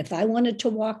 And if I wanted to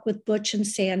walk with Butch and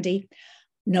Sandy,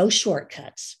 no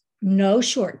shortcuts,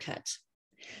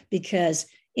 because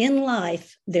in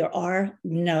life, there are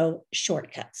no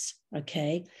shortcuts,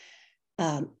 okay?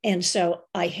 And so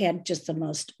I had just the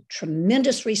most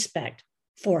tremendous respect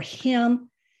for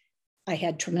him. I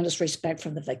had tremendous respect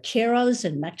for the vaqueros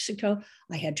in Mexico.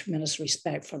 I had tremendous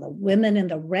respect for the women in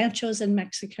the ranchos in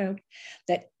Mexico,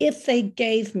 that if they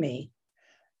gave me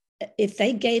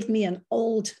an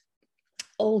old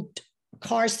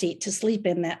car seat to sleep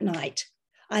in that night,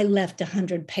 I left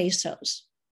 100 pesos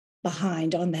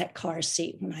behind on that car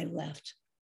seat when I left.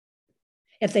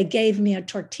 If they gave me a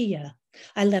tortilla,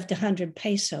 I left 100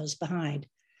 pesos behind.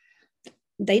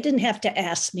 They didn't have to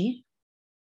ask me.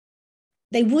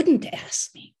 They wouldn't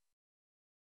ask me.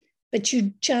 But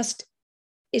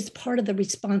it's part of the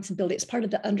responsibility. It's part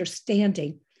of the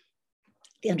understanding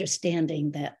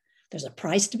that there's a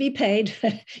price to be paid.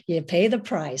 You pay the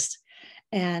price.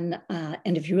 And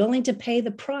if you're willing to pay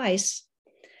the price,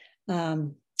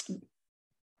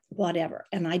 whatever.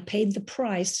 And I paid the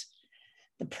price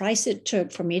it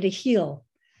took for me to heal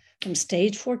from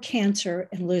stage 4 cancer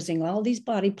and losing all these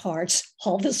body parts,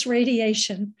 all this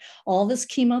radiation, all this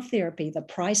chemotherapy. The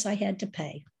price I had to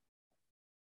pay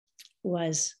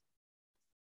was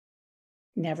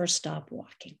never stop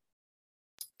walking.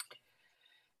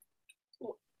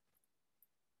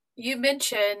 You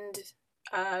mentioned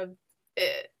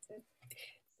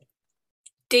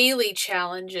daily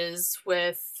challenges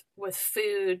with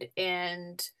food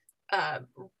and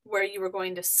where you were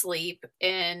going to sleep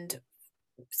and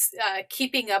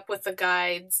keeping up with the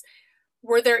guides,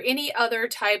 were there any other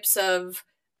types of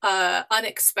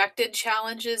unexpected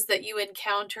challenges that you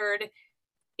encountered,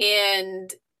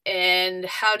 and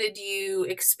how did you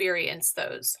experience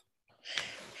those?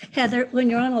 Heather, when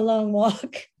you're on a long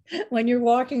walk, when you're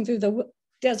walking through the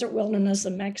desert wilderness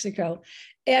of Mexico,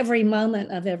 every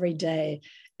moment of every day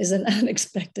is an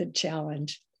unexpected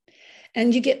challenge.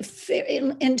 And you get,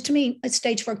 and to me,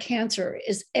 stage 4 cancer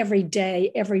is every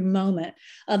day, every moment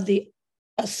of the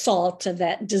assault of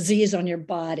that disease on your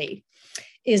body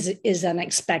is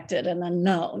unexpected and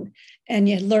unknown. And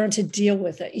you learn to deal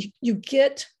with it. You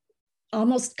get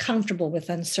almost comfortable with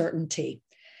uncertainty.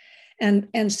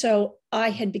 And so I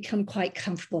had become quite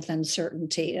comfortable with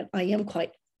uncertainty. And I am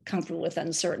quite comfortable with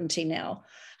uncertainty now.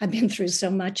 I've been through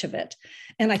so much of it.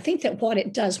 And I think that what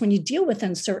it does when you deal with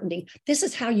uncertainty, this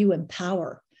is how you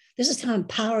empower. This is how you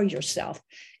empower yourself,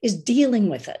 is dealing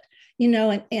with it,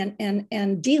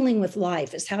 and dealing with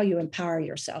life is how you empower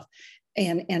yourself.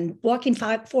 And walking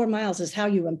 4 miles is how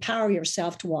you empower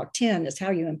yourself to walk 10, is how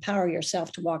you empower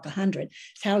yourself to walk 100,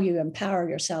 it's how you empower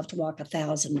yourself to walk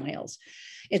 1,000 miles.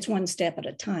 It's one step at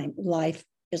a time. Life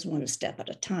is one step at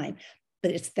a time,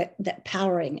 but it's that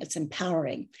powering, it's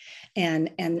empowering.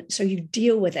 And so you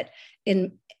deal with it.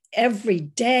 In every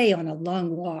day on a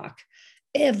long walk,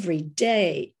 every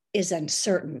day is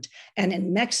uncertain. And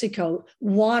in Mexico,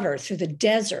 water through the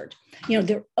desert,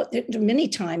 there are many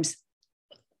times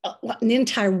an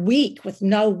entire week with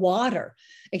no water,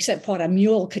 except what a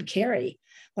mule could carry,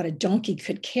 what a donkey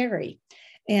could carry.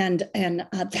 And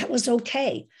that was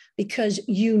okay, because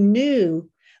you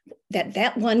knew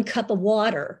that one cup of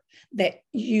water that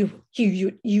it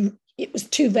was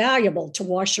too valuable to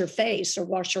wash your face or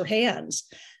wash your hands.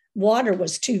 Water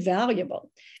was too valuable.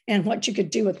 And what you could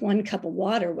do with one cup of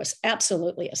water was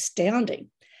absolutely astounding.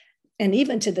 And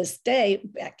even to this day,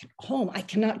 back home, I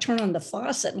cannot turn on the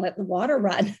faucet and let the water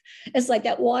run. It's like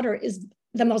that water is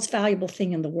the most valuable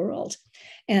thing in the world.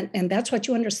 And that's what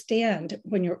you understand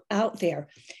when you're out there,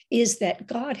 is that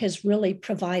God has really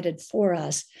provided for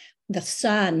us the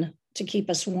sun to keep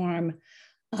us warm,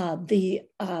 the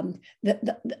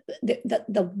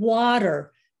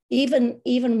water,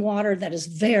 even water that is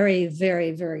very,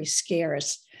 very, very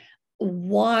scarce,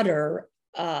 water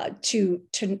to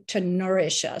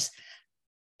nourish us.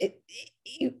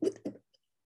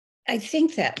 I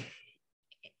think that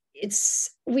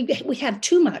we have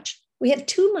too much. We have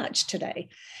too much today,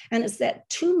 and it's that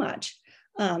too much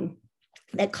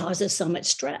that causes so much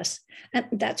stress. And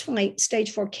that's why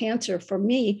stage 4 cancer for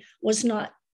me was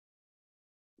not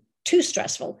too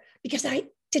stressful, because I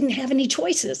didn't have any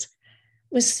choices.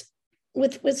 With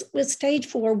stage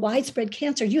 4 widespread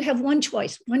cancer, you have one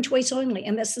choice only,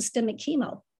 and that's systemic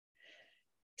chemo.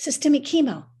 Systemic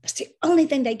chemo, that's the only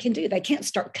thing they can do. They can't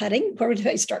start cutting. Where do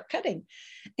they start cutting?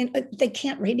 And they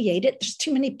can't radiate it. There's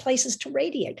too many places to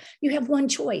radiate. You have one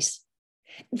choice.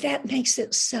 That makes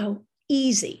it so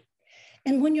easy.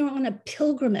 And when you're on a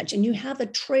pilgrimage and you have a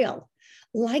trail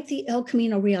like the El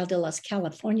Camino Real de las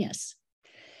Californias,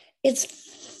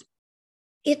 it's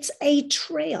a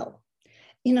trail.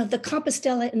 The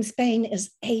Compostela in Spain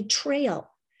is a trail.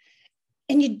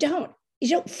 And you don't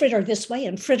fritter this way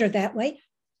and fritter that way.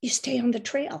 You stay on the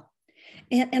trail.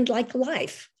 And like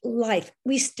life,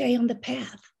 we stay on the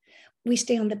path. We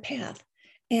stay on the path.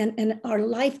 And our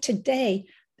life today,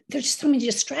 there's so many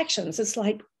distractions. It's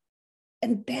like,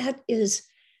 and that is,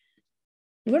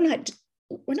 we're not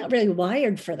really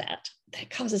wired for that.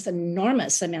 That causes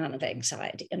enormous amount of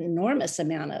anxiety, enormous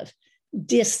amount of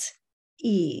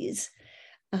dis-ease.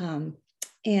 And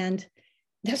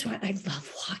that's why I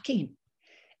love walking.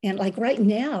 And like right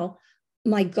now,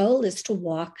 my goal is to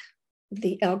walk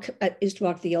the Old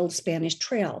Spanish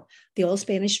Trail, the Old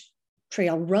Spanish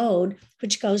Trail Road,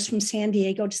 which goes from San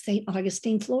Diego to St.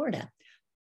 Augustine, Florida,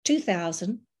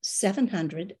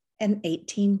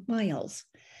 2,718 miles.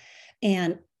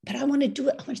 But I want to do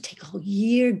it. I want to take a whole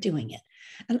year doing it.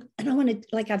 And I want to,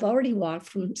 like, I've already walked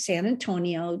from San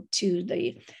Antonio to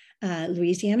the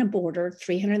Louisiana border,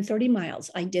 330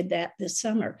 miles. I did that this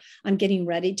summer. I'm getting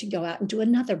ready to go out and do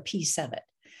another piece of it.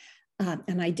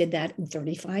 And I did that in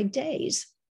 35 days.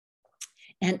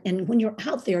 And when you're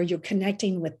out there, you're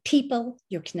connecting with people,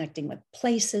 you're connecting with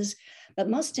places, but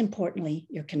most importantly,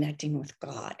 you're connecting with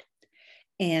God.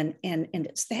 And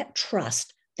it's that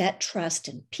trust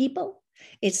in people.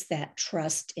 It's that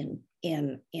trust in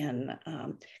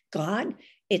God.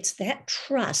 It's that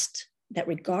trust that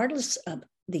regardless of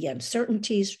the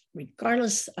uncertainties,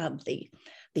 regardless of the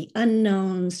the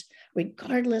unknowns,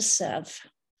 regardless of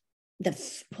the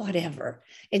whatever.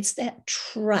 It's that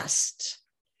trust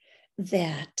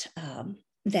that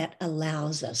that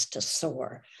allows us to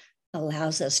soar,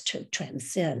 allows us to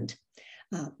transcend.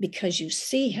 Because you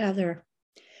see, Heather,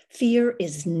 fear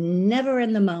is never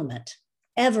in the moment,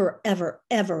 ever, ever,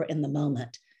 ever in the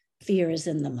moment. Fear is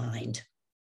in the mind.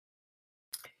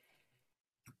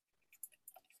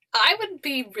 I would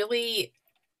be really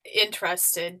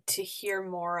interested to hear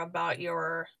more about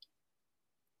your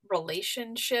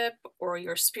relationship or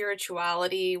your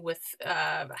spirituality with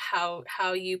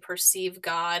how you perceive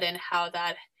God and how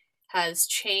that has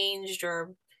changed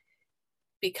or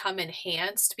become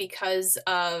enhanced because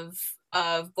of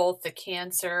both the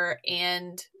cancer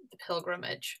and the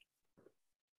pilgrimage.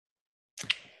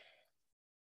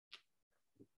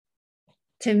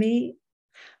 To me,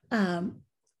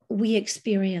 we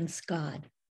experience God.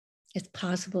 It's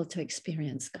possible to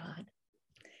experience God.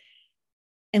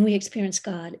 And we experience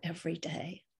God every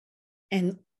day.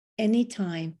 And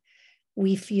anytime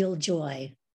we feel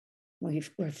joy,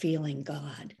 we're feeling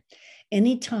God.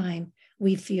 Anytime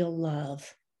we feel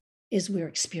love, is we're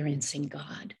experiencing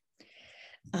God.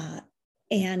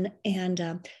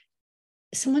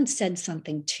 Someone said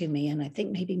something to me, and I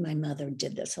think maybe my mother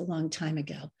did this a long time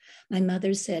ago. My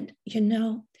mother said,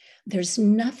 there's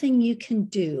nothing you can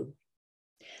do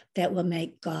that will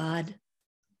make God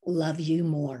love you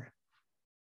more.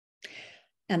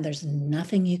 And there's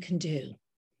nothing you can do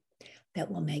that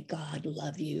will make God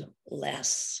love you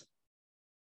less.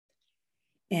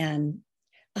 And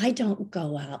I don't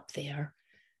go out there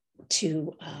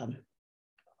to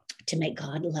make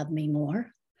God love me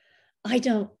more. I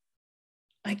go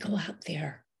out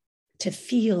there to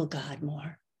feel God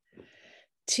more,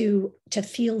 to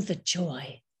feel the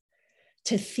joy,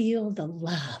 to feel the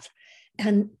love.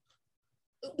 And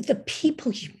the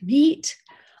people you meet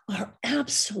are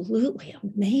absolutely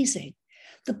amazing.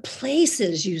 The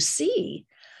places you see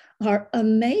are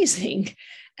amazing.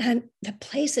 And the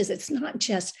places, it's not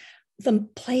just the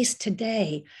place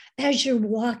today. As you're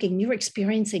walking, you're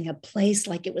experiencing a place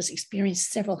like it was experienced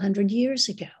several hundred years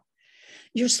ago.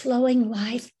 You're slowing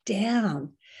life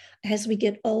down. As we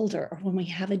get older, or when we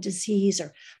have a disease,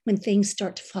 or when things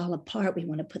start to fall apart, we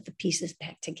want to put the pieces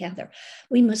back together.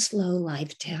 We must slow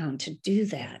life down to do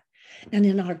that. And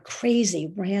in our crazy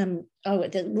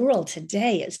the world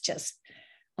today is just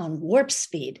on warp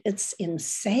speed. It's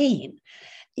insane.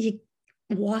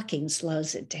 Walking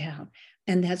slows it down.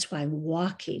 And that's why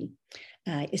walking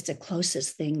is the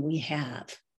closest thing we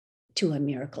have to a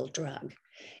miracle drug.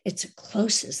 It's the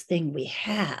closest thing we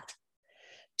have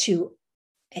to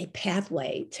a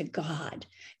pathway to God.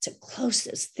 It's the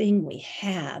closest thing we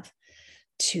have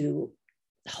to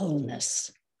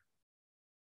wholeness.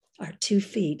 Our 2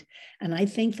 feet. And I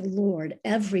thank the Lord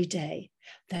every day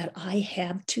that I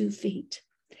have 2 feet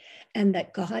and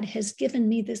that God has given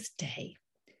me this day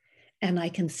and I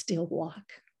can still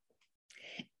walk.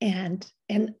 And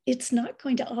it's not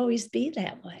going to always be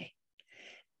that way.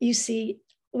 You see,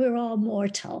 we're all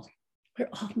mortal. We're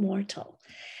all mortal.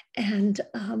 And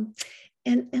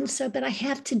so, but I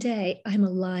have today, I'm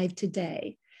alive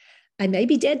today. I may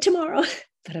be dead tomorrow,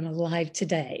 but I'm alive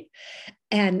today.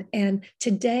 And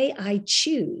today I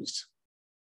decide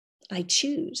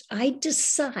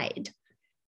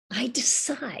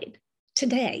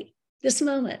today, this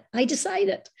moment, I decide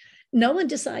it. No one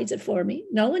decides it for me.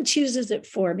 No one chooses it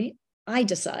for me. I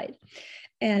decide.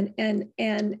 And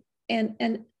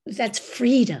that's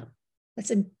freedom.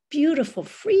 That's a beautiful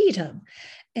freedom.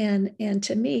 And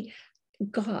to me,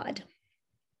 God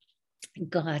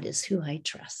is who I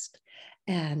trust.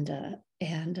 And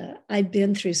I've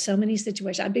been through so many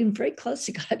situations. I've been very close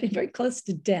to God. I've been very close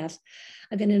to death.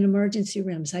 I've been in emergency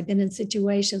rooms. I've been in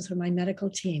situations where my medical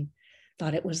team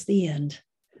thought it was the end.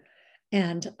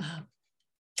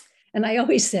 And I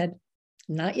always said,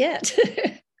 not yet.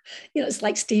 It's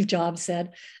like Steve Jobs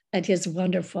said at his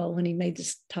wonderful, when he made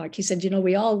this talk, he said,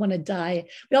 we all want to die.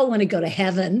 We all want to go to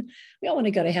heaven. We all want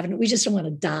to go to heaven. We just don't want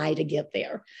to die to get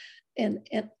there. And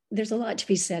there's a lot to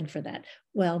be said for that.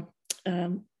 Well,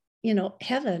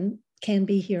 heaven can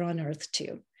be here on earth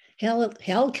too.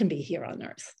 Hell can be here on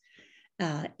earth.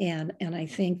 And I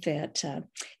think that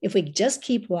if we just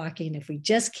keep walking, if we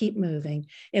just keep moving,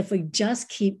 if we just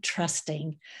keep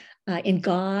trusting in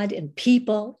God, in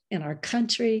people, in our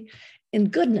country, in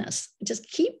goodness, just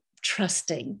keep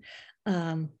trusting,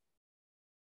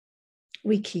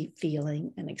 we keep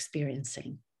feeling and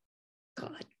experiencing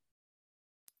God.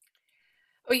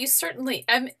 Well, you certainly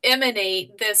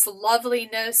emanate this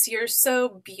loveliness. You're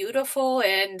so beautiful,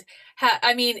 and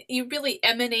I mean, you really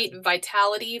emanate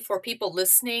vitality for people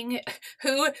listening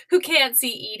who can't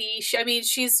see Edie. I mean,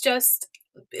 she's just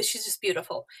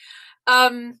beautiful.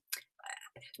 Um,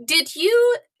 did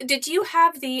you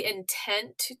have the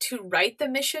intent to write the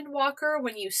Mission Walker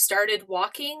when you started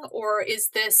walking, or is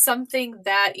this something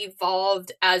that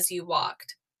evolved as you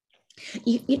walked?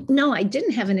 No, I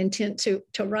didn't have an intent to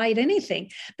write anything.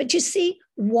 But you see,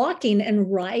 walking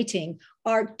and writing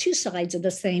are two sides of the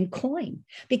same coin.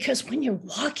 Because when you're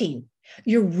walking,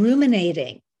 you're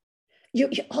ruminating.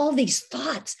 All these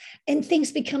thoughts and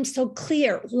things become so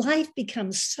clear. Life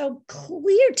becomes so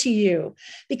clear to you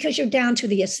because you're down to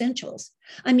the essentials.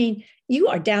 I mean, you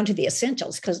are down to the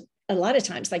essentials because a lot of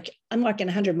times, like I'm walking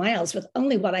 100 miles with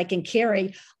only what I can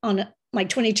carry on my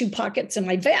 22 pockets in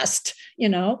my vest.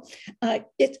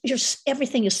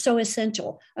 Everything is so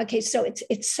essential. Okay, so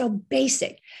it's so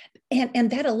basic, and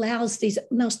that allows these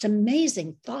most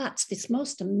amazing thoughts, these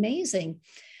most amazing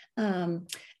um,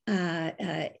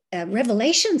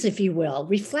 revelations, if you will,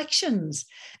 reflections.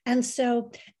 And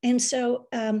so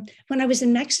when I was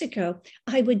in Mexico,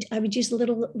 I would use a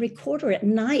little recorder at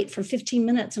night for 15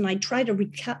 minutes, and I'd try to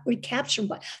recapture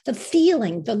the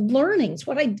feeling, the learnings,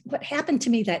 what happened to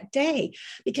me that day,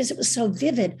 because it was so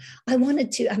vivid. I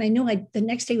wanted to, and I know the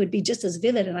next day would be just as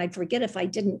vivid, and I'd forget if I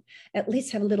didn't at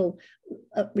least have a little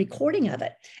recording of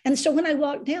it. And so when I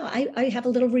walk now, I have a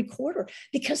little recorder,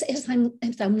 because as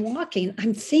I'm walking,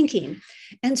 I'm thinking.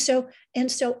 And so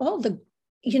all the,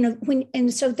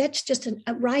 so that's just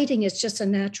writing is just a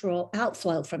natural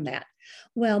outflow from that.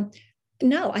 Well,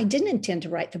 no, I didn't intend to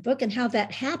write the book. And how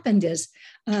that happened is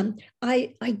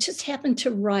I just happened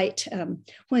to write and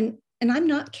I'm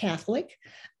not Catholic,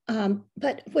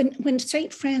 but when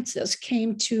St. Francis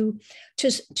came to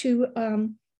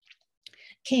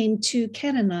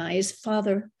canonize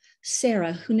Father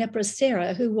Serra, Junipero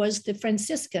Serra, who was the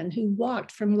Franciscan who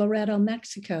walked from Loreto,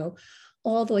 Mexico,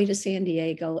 all the way to San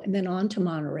Diego and then on to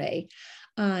Monterey.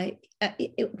 And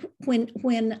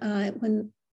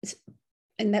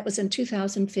that was in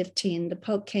 2015, the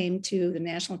Pope came to the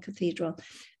National Cathedral,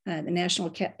 the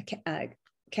National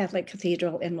Catholic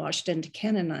Cathedral in Washington to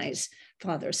canonize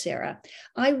Father Serra.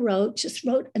 I wrote a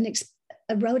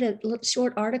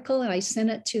short article, and I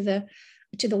sent it to the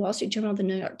Wall Street Journal, the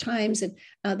New York Times, and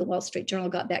the Wall Street Journal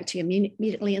got back to me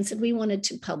immediately and said, we wanted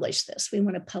to publish this. We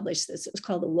want to publish this. It was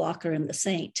called The Walker and the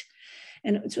Saint.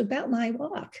 And it was about my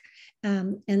walk.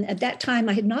 And at that time,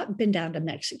 I had not been down to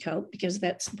Mexico, because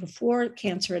that's before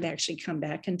cancer had actually come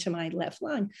back into my left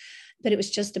lung. But it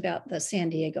was just about the San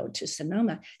Diego to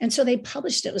Sonoma. And so they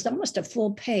published it. It was almost a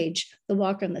full page, The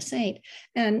Walker and the Saint.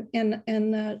 And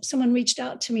someone reached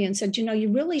out to me and said,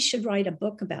 you really should write a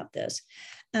book about this.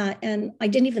 And I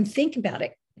didn't even think about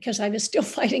it, because I was still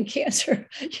fighting cancer.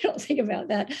 You don't think about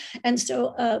that. And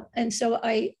so and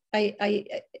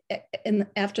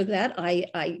after that,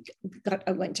 I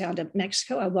went down to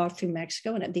Mexico. I walked through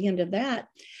Mexico, and at the end of that,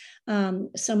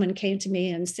 someone came to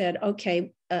me and said,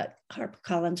 okay,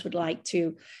 HarperCollins would like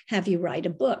to have you write a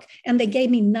book. And they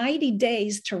gave me 90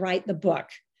 days to write the book.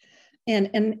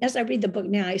 And as I read the book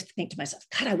now, I used to think to myself,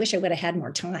 God, I wish I would have had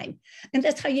more time. And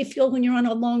that's how you feel when you're on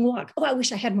a long walk. Oh, I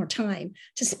wish I had more time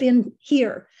to spend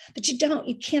here. But you don't.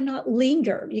 You cannot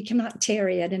linger. You cannot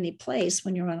tarry at any place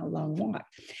when you're on a long walk.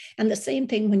 And the same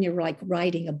thing when you're like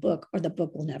writing a book, or the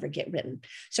book will never get written.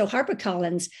 So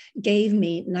HarperCollins gave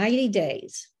me 90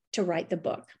 days to write the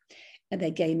book. And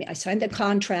I signed the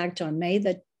contract on May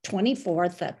the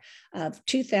 24th of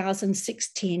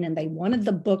 2016, and they wanted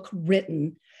the book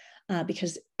written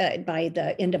because by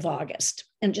the end of August.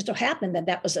 And it just so happened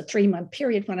that was a 3-month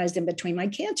period when I was in between my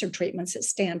cancer treatments at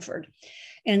Stanford.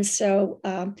 And so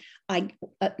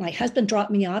my husband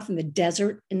dropped me off in the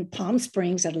desert in Palm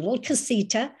Springs at a little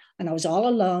casita, and I was all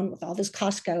alone with all this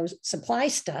Costco supply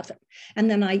stuff. And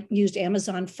then I used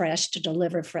Amazon Fresh to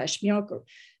deliver fresh milk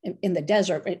in the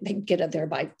desert. They get it there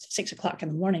by 6 o'clock in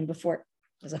the morning before it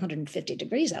was 150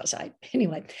 degrees outside.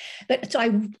 Anyway, but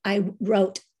so I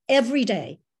wrote every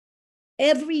day.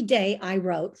 Every day I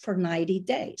wrote for 90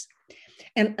 days.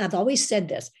 And I've always said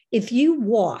this, if you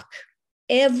walk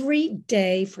every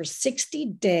day for 60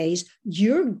 days,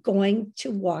 you're going to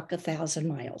walk 1,000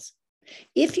 miles.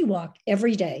 If you walk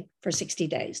every day for 60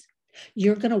 days,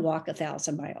 you're going to walk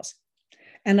 1,000 miles.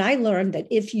 And I learned that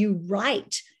if you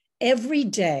write every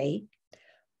day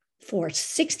for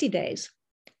 60 days,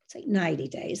 say 90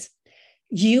 days,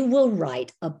 you will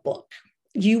write a book.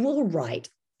 You will write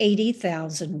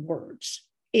 80,000 words.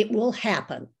 It will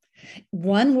happen.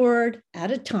 One word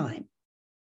at a time.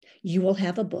 You will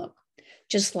have a book.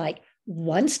 Just like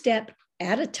one step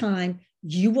at a time,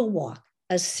 you will walk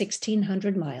a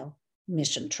 1,600-mile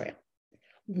mission trail.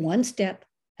 One step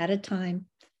at a time,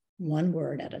 one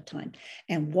word at a time.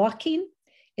 And walking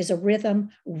is a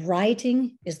rhythm.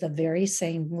 Writing is the very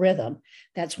same rhythm.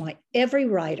 That's why every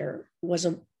writer was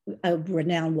a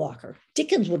renowned walker.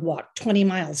 Dickens would walk 20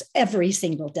 miles every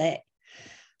single day.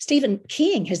 Stephen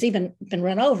King has even been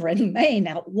run over in Maine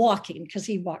out walking because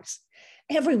he walks.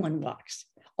 Everyone walks.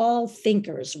 All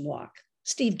thinkers walk.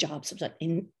 Steve Jobs,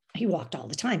 he walked all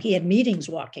the time. He had meetings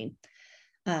walking.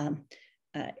 And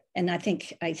I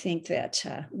think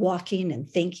that walking and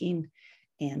thinking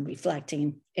and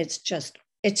reflecting, it's just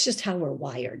how we're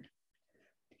wired.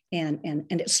 And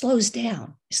it slows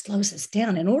down. It slows us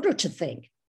down in order to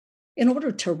think, in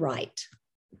order to write.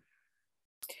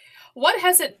 What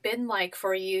has it been like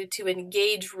for you to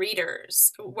engage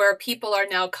readers where people are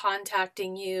now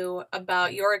contacting you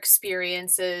about your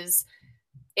experiences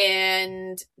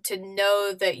and to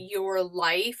know that your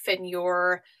life and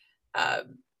your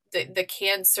the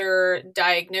cancer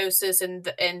diagnosis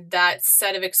and that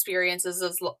set of experiences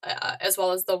as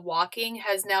well as the walking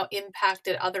has now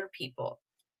impacted other people?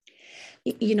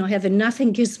 Heather,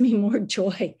 nothing gives me more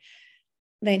joy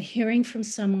than hearing from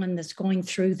someone that's going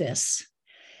through this.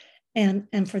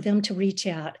 And for them to reach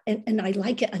out. And I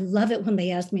like it. I love it when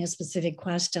they ask me a specific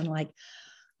question, like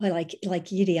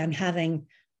Edie, I'm having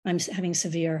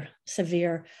severe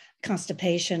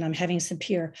constipation. I'm having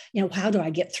severe, how do I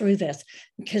get through this?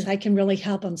 Because I can really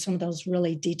help on some of those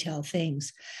really detailed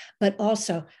things. But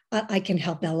also I can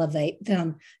help elevate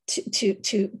them to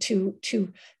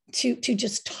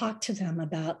just talk to them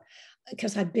about,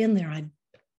 because I've been there.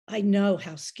 I know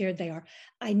how scared they are.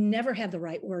 I never have the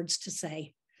right words to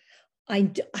say.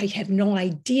 I have no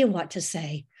idea what to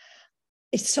say.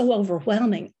 It's so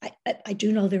overwhelming. I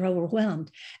do know they're overwhelmed.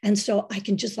 And so I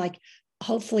can just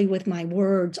hopefully with my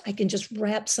words, I can just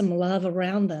wrap some love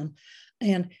around them.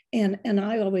 And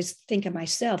I always think of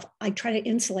myself, I try to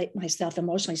insulate myself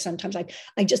emotionally. Sometimes I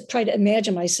just try to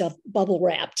imagine myself bubble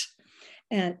wrapped.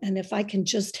 And if I can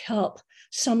just help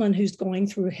someone who's going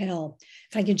through hell,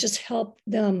 if I can just help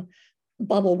them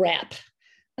bubble wrap,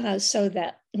 so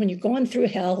that when you're going through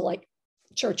hell, like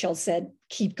Churchill said,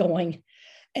 keep going.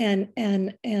 So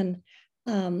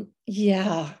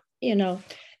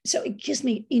it gives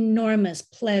me enormous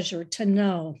pleasure to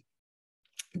know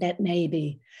that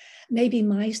maybe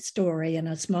my story in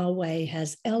a small way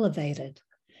has elevated,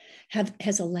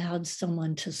 has allowed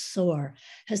someone to soar,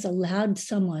 has allowed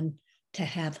someone to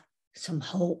have some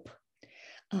hope,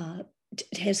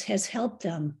 has helped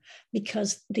them,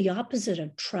 because the opposite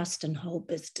of trust and hope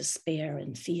is despair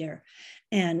and fear.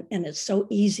 And it's so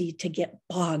easy to get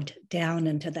bogged down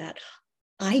into that.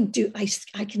 I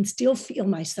can still feel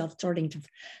myself starting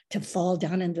to fall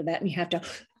down into that, and you have to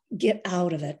get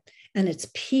out of it. And it's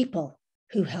people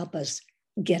who help us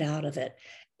get out of it.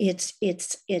 It's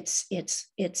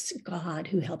God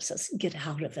who helps us get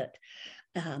out of it.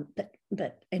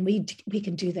 But we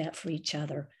can do that for each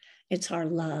other. It's our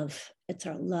love. It's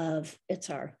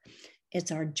our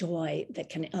joy that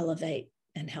can elevate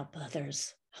and help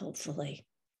others, hopefully.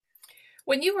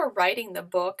 When you were writing the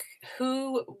book,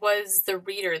 who was the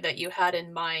reader that you had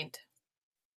in mind?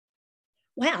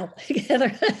 Wow,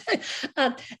 Heather.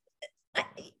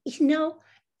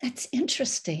 That's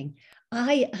interesting.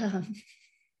 I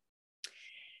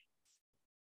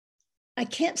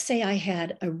can't say I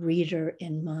had a reader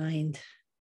in mind.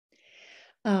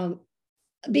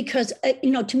 Because,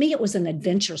 to me, it was an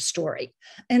adventure story.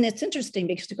 And it's interesting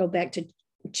because to go back to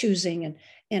choosing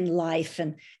and life.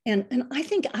 And I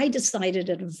think I decided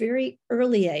at a very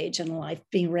early age in life,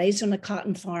 being raised on a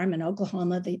cotton farm in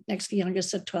Oklahoma, the next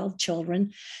youngest of 12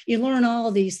 children, you learn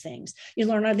all these things. You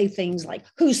learn other things like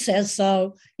who says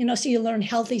so, so you learn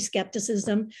healthy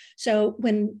skepticism. So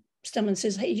when someone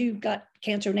says, hey, you've got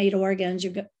cancer in 8 organs,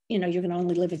 you're going to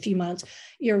only live a few months,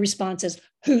 your response is,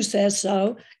 who says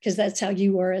so? Because that's how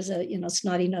you were as a,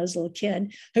 snotty-nosed little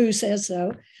kid. Who says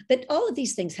so? But all of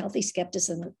these things, healthy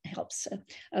skepticism helps.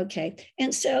 Okay.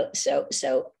 And so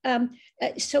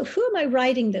who am I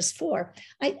writing this for?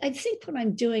 I think what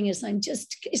I'm doing is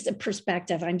it's a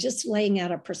perspective. I'm just laying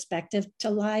out a perspective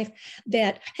to life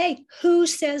that, hey, who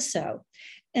says so?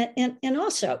 And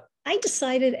also, I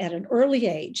decided at an early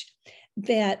age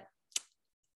that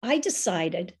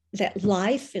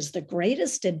life is the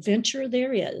greatest adventure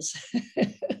there is.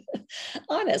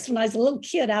 Honest, when I was a little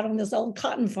kid out on this old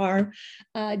cotton farm,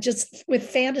 just with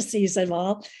fantasies and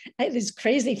all, I had these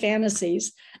crazy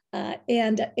fantasies,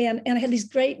 and I had these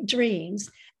great dreams,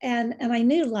 and I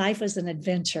knew life was an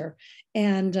adventure,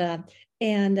 and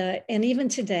And even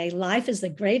today, life is the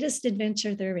greatest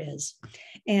adventure there is.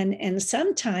 And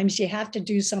sometimes you have to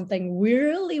do something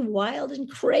really wild and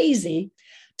crazy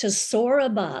to soar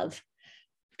above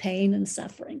pain and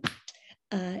suffering.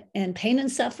 And pain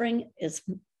and suffering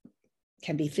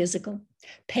can be physical.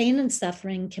 Pain and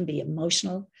suffering can be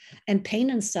emotional, and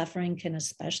pain and suffering can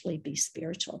especially be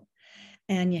spiritual.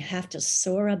 And you have to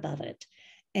soar above it.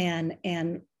 And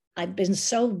I've been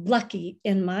so lucky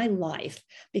in my life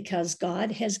because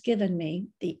God has given me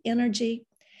the energy,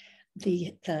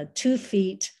 the 2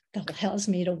 feet that allows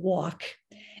me to walk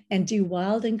and do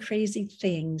wild and crazy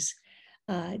things,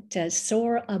 to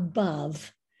soar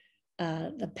above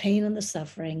the pain and the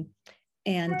suffering,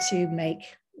 and to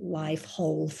make life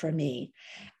whole for me.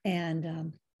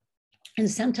 And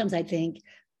sometimes I think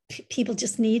people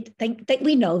just think that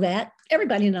we know that.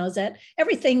 Everybody knows that.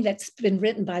 Everything that's been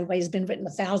written, by the way, has been written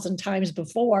 1,000 times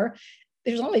before.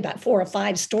 There's only about 4 or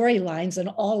 5 storylines in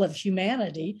all of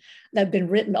humanity that have been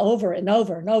written over and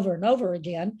over and over and over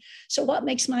again. So what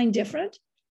makes mine different?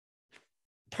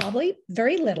 Probably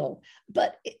very little,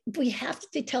 but we have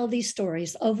to tell these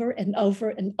stories over and over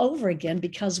and over again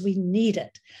because we need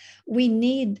it. We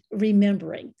need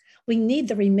remembering. We need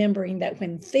the remembering that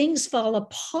when things fall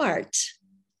apart,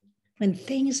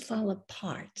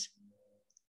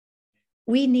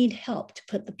 we need help to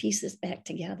put the pieces back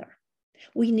together.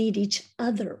 We need each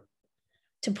other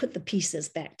to put the pieces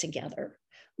back together.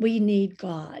 We need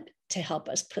God to help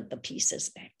us put the pieces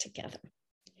back together.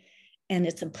 And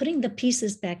it's in putting the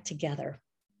pieces back together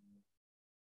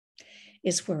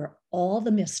is where all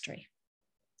the mystery,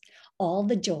 all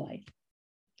the joy,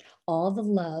 all the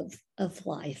love of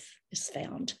life is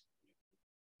found.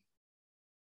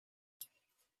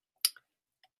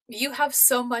 You have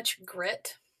so much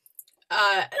grit.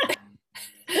 I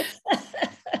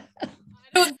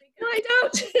don't think I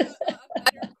don't. A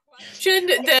better question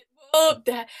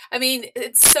that I mean,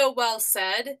 it's so well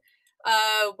said,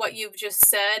 what you've just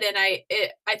said, and I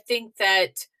think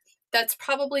that that's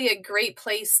probably a great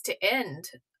place to end.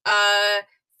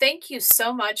 Thank you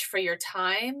so much for your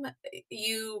time.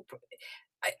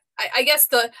 I guess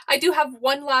I do have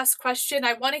one last question.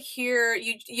 I want to hear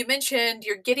you mentioned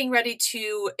you're getting ready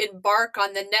to embark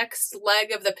on the next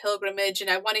leg of the pilgrimage, and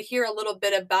I want to hear a little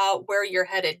bit about where you're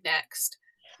headed next.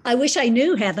 I wish I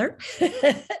knew, Heather,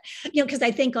 because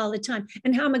I think all the time,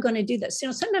 and how am I going to do this?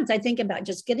 Sometimes I think about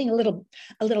just getting a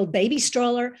little baby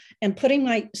stroller and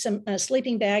putting some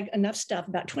sleeping bag, enough stuff,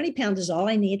 about 20 pounds is all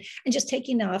I need, and just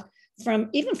taking off from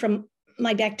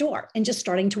my back door and just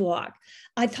starting to walk.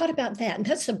 I thought about that, and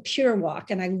that's a pure walk,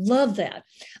 and I love that.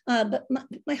 But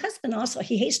my husband also,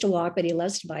 he hates to walk, but he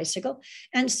loves to bicycle.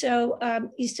 And so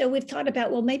we've thought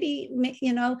about, well, maybe,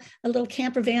 a little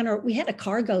camper van, or we had a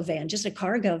cargo van,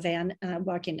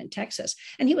 walking in Texas.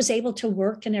 And he was able to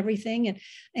work and everything.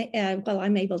 And well,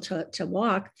 I'm able to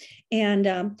walk.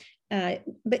 And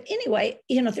but anyway,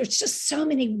 there's just so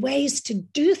many ways to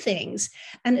do things,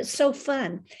 and it's so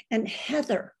fun. And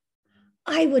Heather,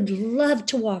 I would love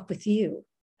to walk with you.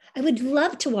 I would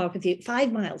love to walk with you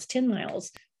 5 miles, 10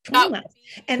 miles, 20 miles.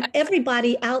 And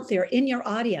everybody out there in your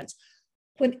audience,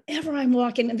 whenever I'm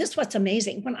walking, and this is what's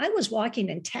amazing, when I was walking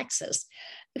in Texas,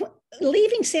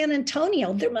 leaving San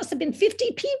Antonio, there must have been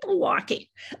 50 people walking.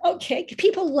 Okay,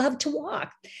 people love to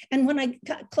walk. And when I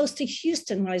got close to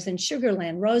Houston, when I was in Sugar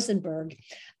Land, Rosenberg,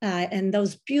 and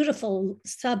those beautiful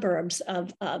suburbs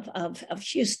of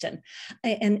Houston,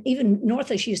 and even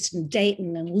north of Houston,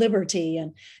 Dayton and Liberty,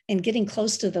 and getting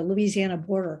close to the Louisiana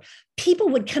border, people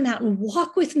would come out and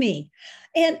walk with me.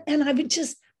 And I would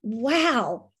just,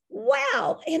 wow.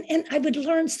 And I would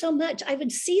learn so much. I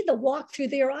would see the walk through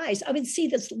their eyes. I would see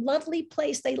this lovely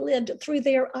place they lived through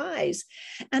their eyes.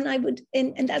 And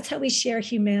and that's how we share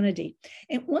humanity.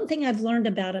 And one thing I've learned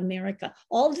about America,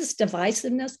 all this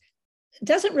divisiveness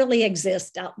doesn't really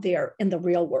exist out there in the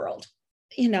real world.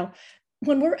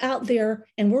 When we're out there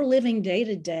and we're living day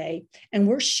to day and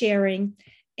we're sharing,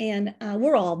 and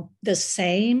we're all the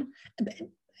same.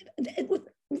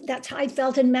 That's how I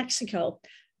felt in Mexico.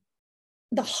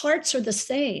 The hearts are the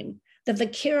same. The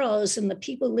vaqueros and the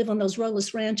people who live on those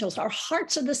roadless ranchos, our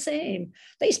hearts are the same.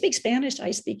 They speak Spanish,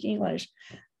 I speak English,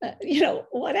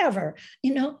 whatever.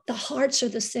 The hearts are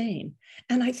the same.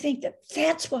 And I think that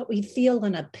that's what we feel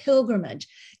on a pilgrimage,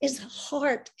 is the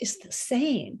heart is the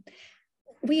same.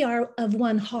 We are of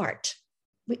one heart.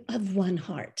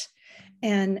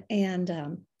 And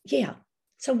yeah.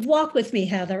 So walk with me,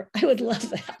 Heather. I would love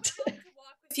that.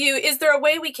 You, is there a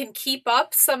way we can keep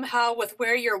up somehow with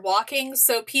where you're walking,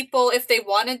 so people, if they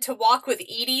wanted to walk with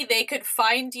Edie, they could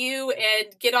find you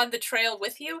and get on the trail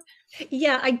with you?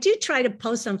 Yeah, I do try to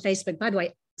post on Facebook. By the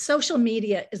way, social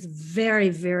media is very,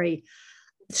 very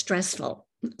stressful.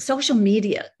 Social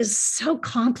media is so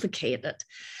complicated,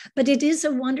 but it is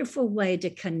a wonderful way to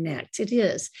connect. It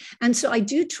is. And so I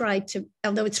do try to,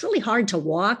 although it's really hard to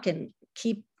walk and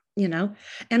keep,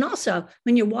 and also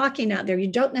when you're walking out there, you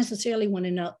don't necessarily want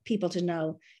to know people to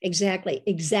know exactly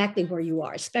where you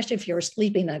are, especially if you're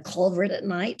sleeping in a culvert at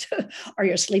night or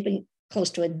you're sleeping close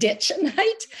to a ditch at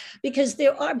night, because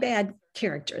there are bad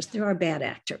characters, there are bad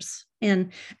actors,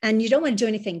 and you don't want to do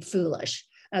anything foolish.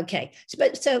 Okay,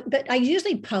 but I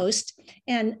usually post,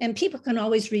 and people can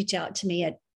always reach out to me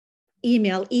at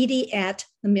email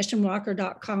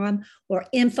edie@themissionwalker.com or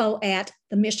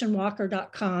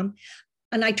info@themissionwalker.com.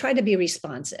 And I try to be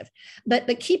responsive,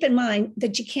 but keep in mind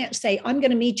that you can't say, I'm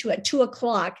going to meet you at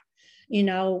 2:00,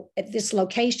 at this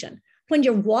location. When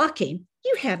you're walking,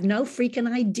 you have no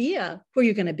freaking idea where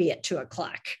you're going to be at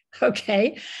 2:00.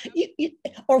 Okay.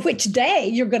 Or which day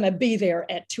you're going to be there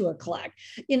at 2:00.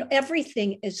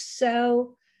 Everything is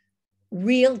so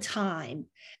real time.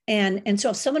 And so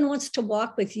if someone wants to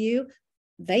walk with you,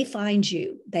 they find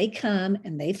you, they come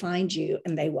and they find you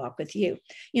and they walk with you.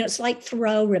 It's like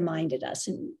Thoreau reminded us,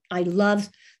 and I love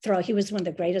Thoreau. He was one of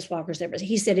the greatest walkers ever.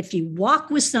 He said, if you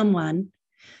walk with someone,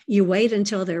 you wait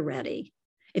until they're ready.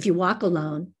 If you walk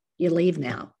alone, you leave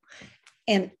now.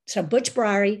 And so Butch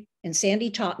Breyery and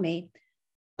Sandy taught me,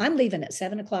 I'm leaving at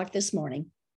 7:00 this morning.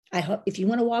 I hope if you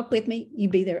want to walk with me, you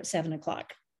be there at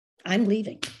 7:00. I'm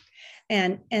leaving.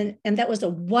 And that was a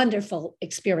wonderful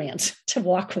experience to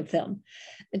walk with them,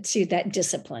 to that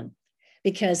discipline,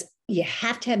 because you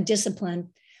have to have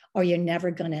discipline or you're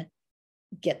never going to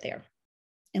get there.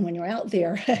 And when you're out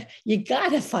there, you got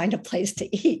to find a place to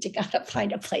eat. You got to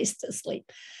find a place to sleep.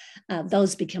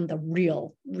 Those become the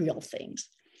real things.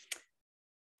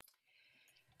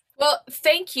 Well,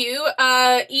 thank you.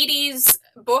 Edie's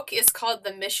book is called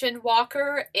The Mission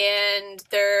Walker, and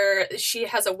she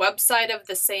has a website of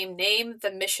the same name,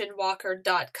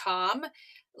 themissionwalker.com.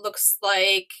 Looks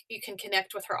like you can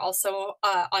connect with her also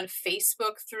on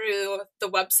Facebook through the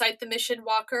website,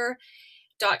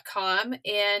 themissionwalker.com,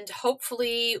 and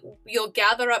hopefully you'll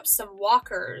gather up some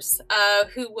walkers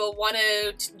who will want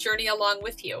to journey along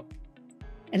with you.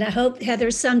 And I hope,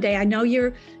 Heather, someday, I know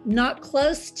you're not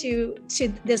close to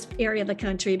this area of the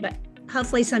country, but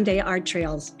hopefully someday our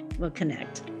trails will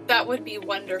connect. That would be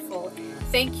wonderful.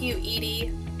 Thank you,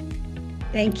 Edie.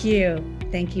 Thank you.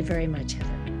 Thank you very much, Heather.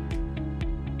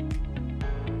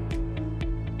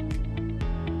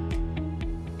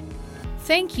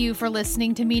 Thank you for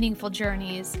listening to Meaningful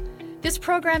Journeys. This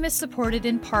program is supported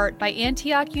in part by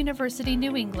Antioch University,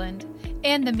 New England,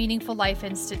 and the Meaningful Life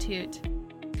Institute.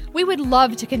 We would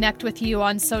love to connect with you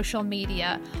on social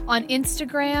media, on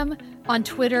Instagram, on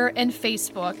Twitter, and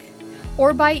Facebook,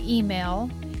 or by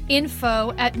email,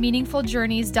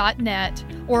 info@meaningfuljourneys.net,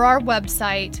 or our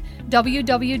website,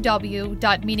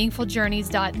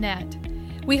 www.meaningfuljourneys.net.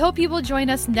 We hope you will join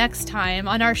us next time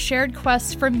on our shared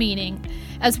quest for meaning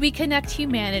as we connect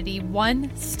humanity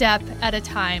one step at a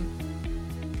time.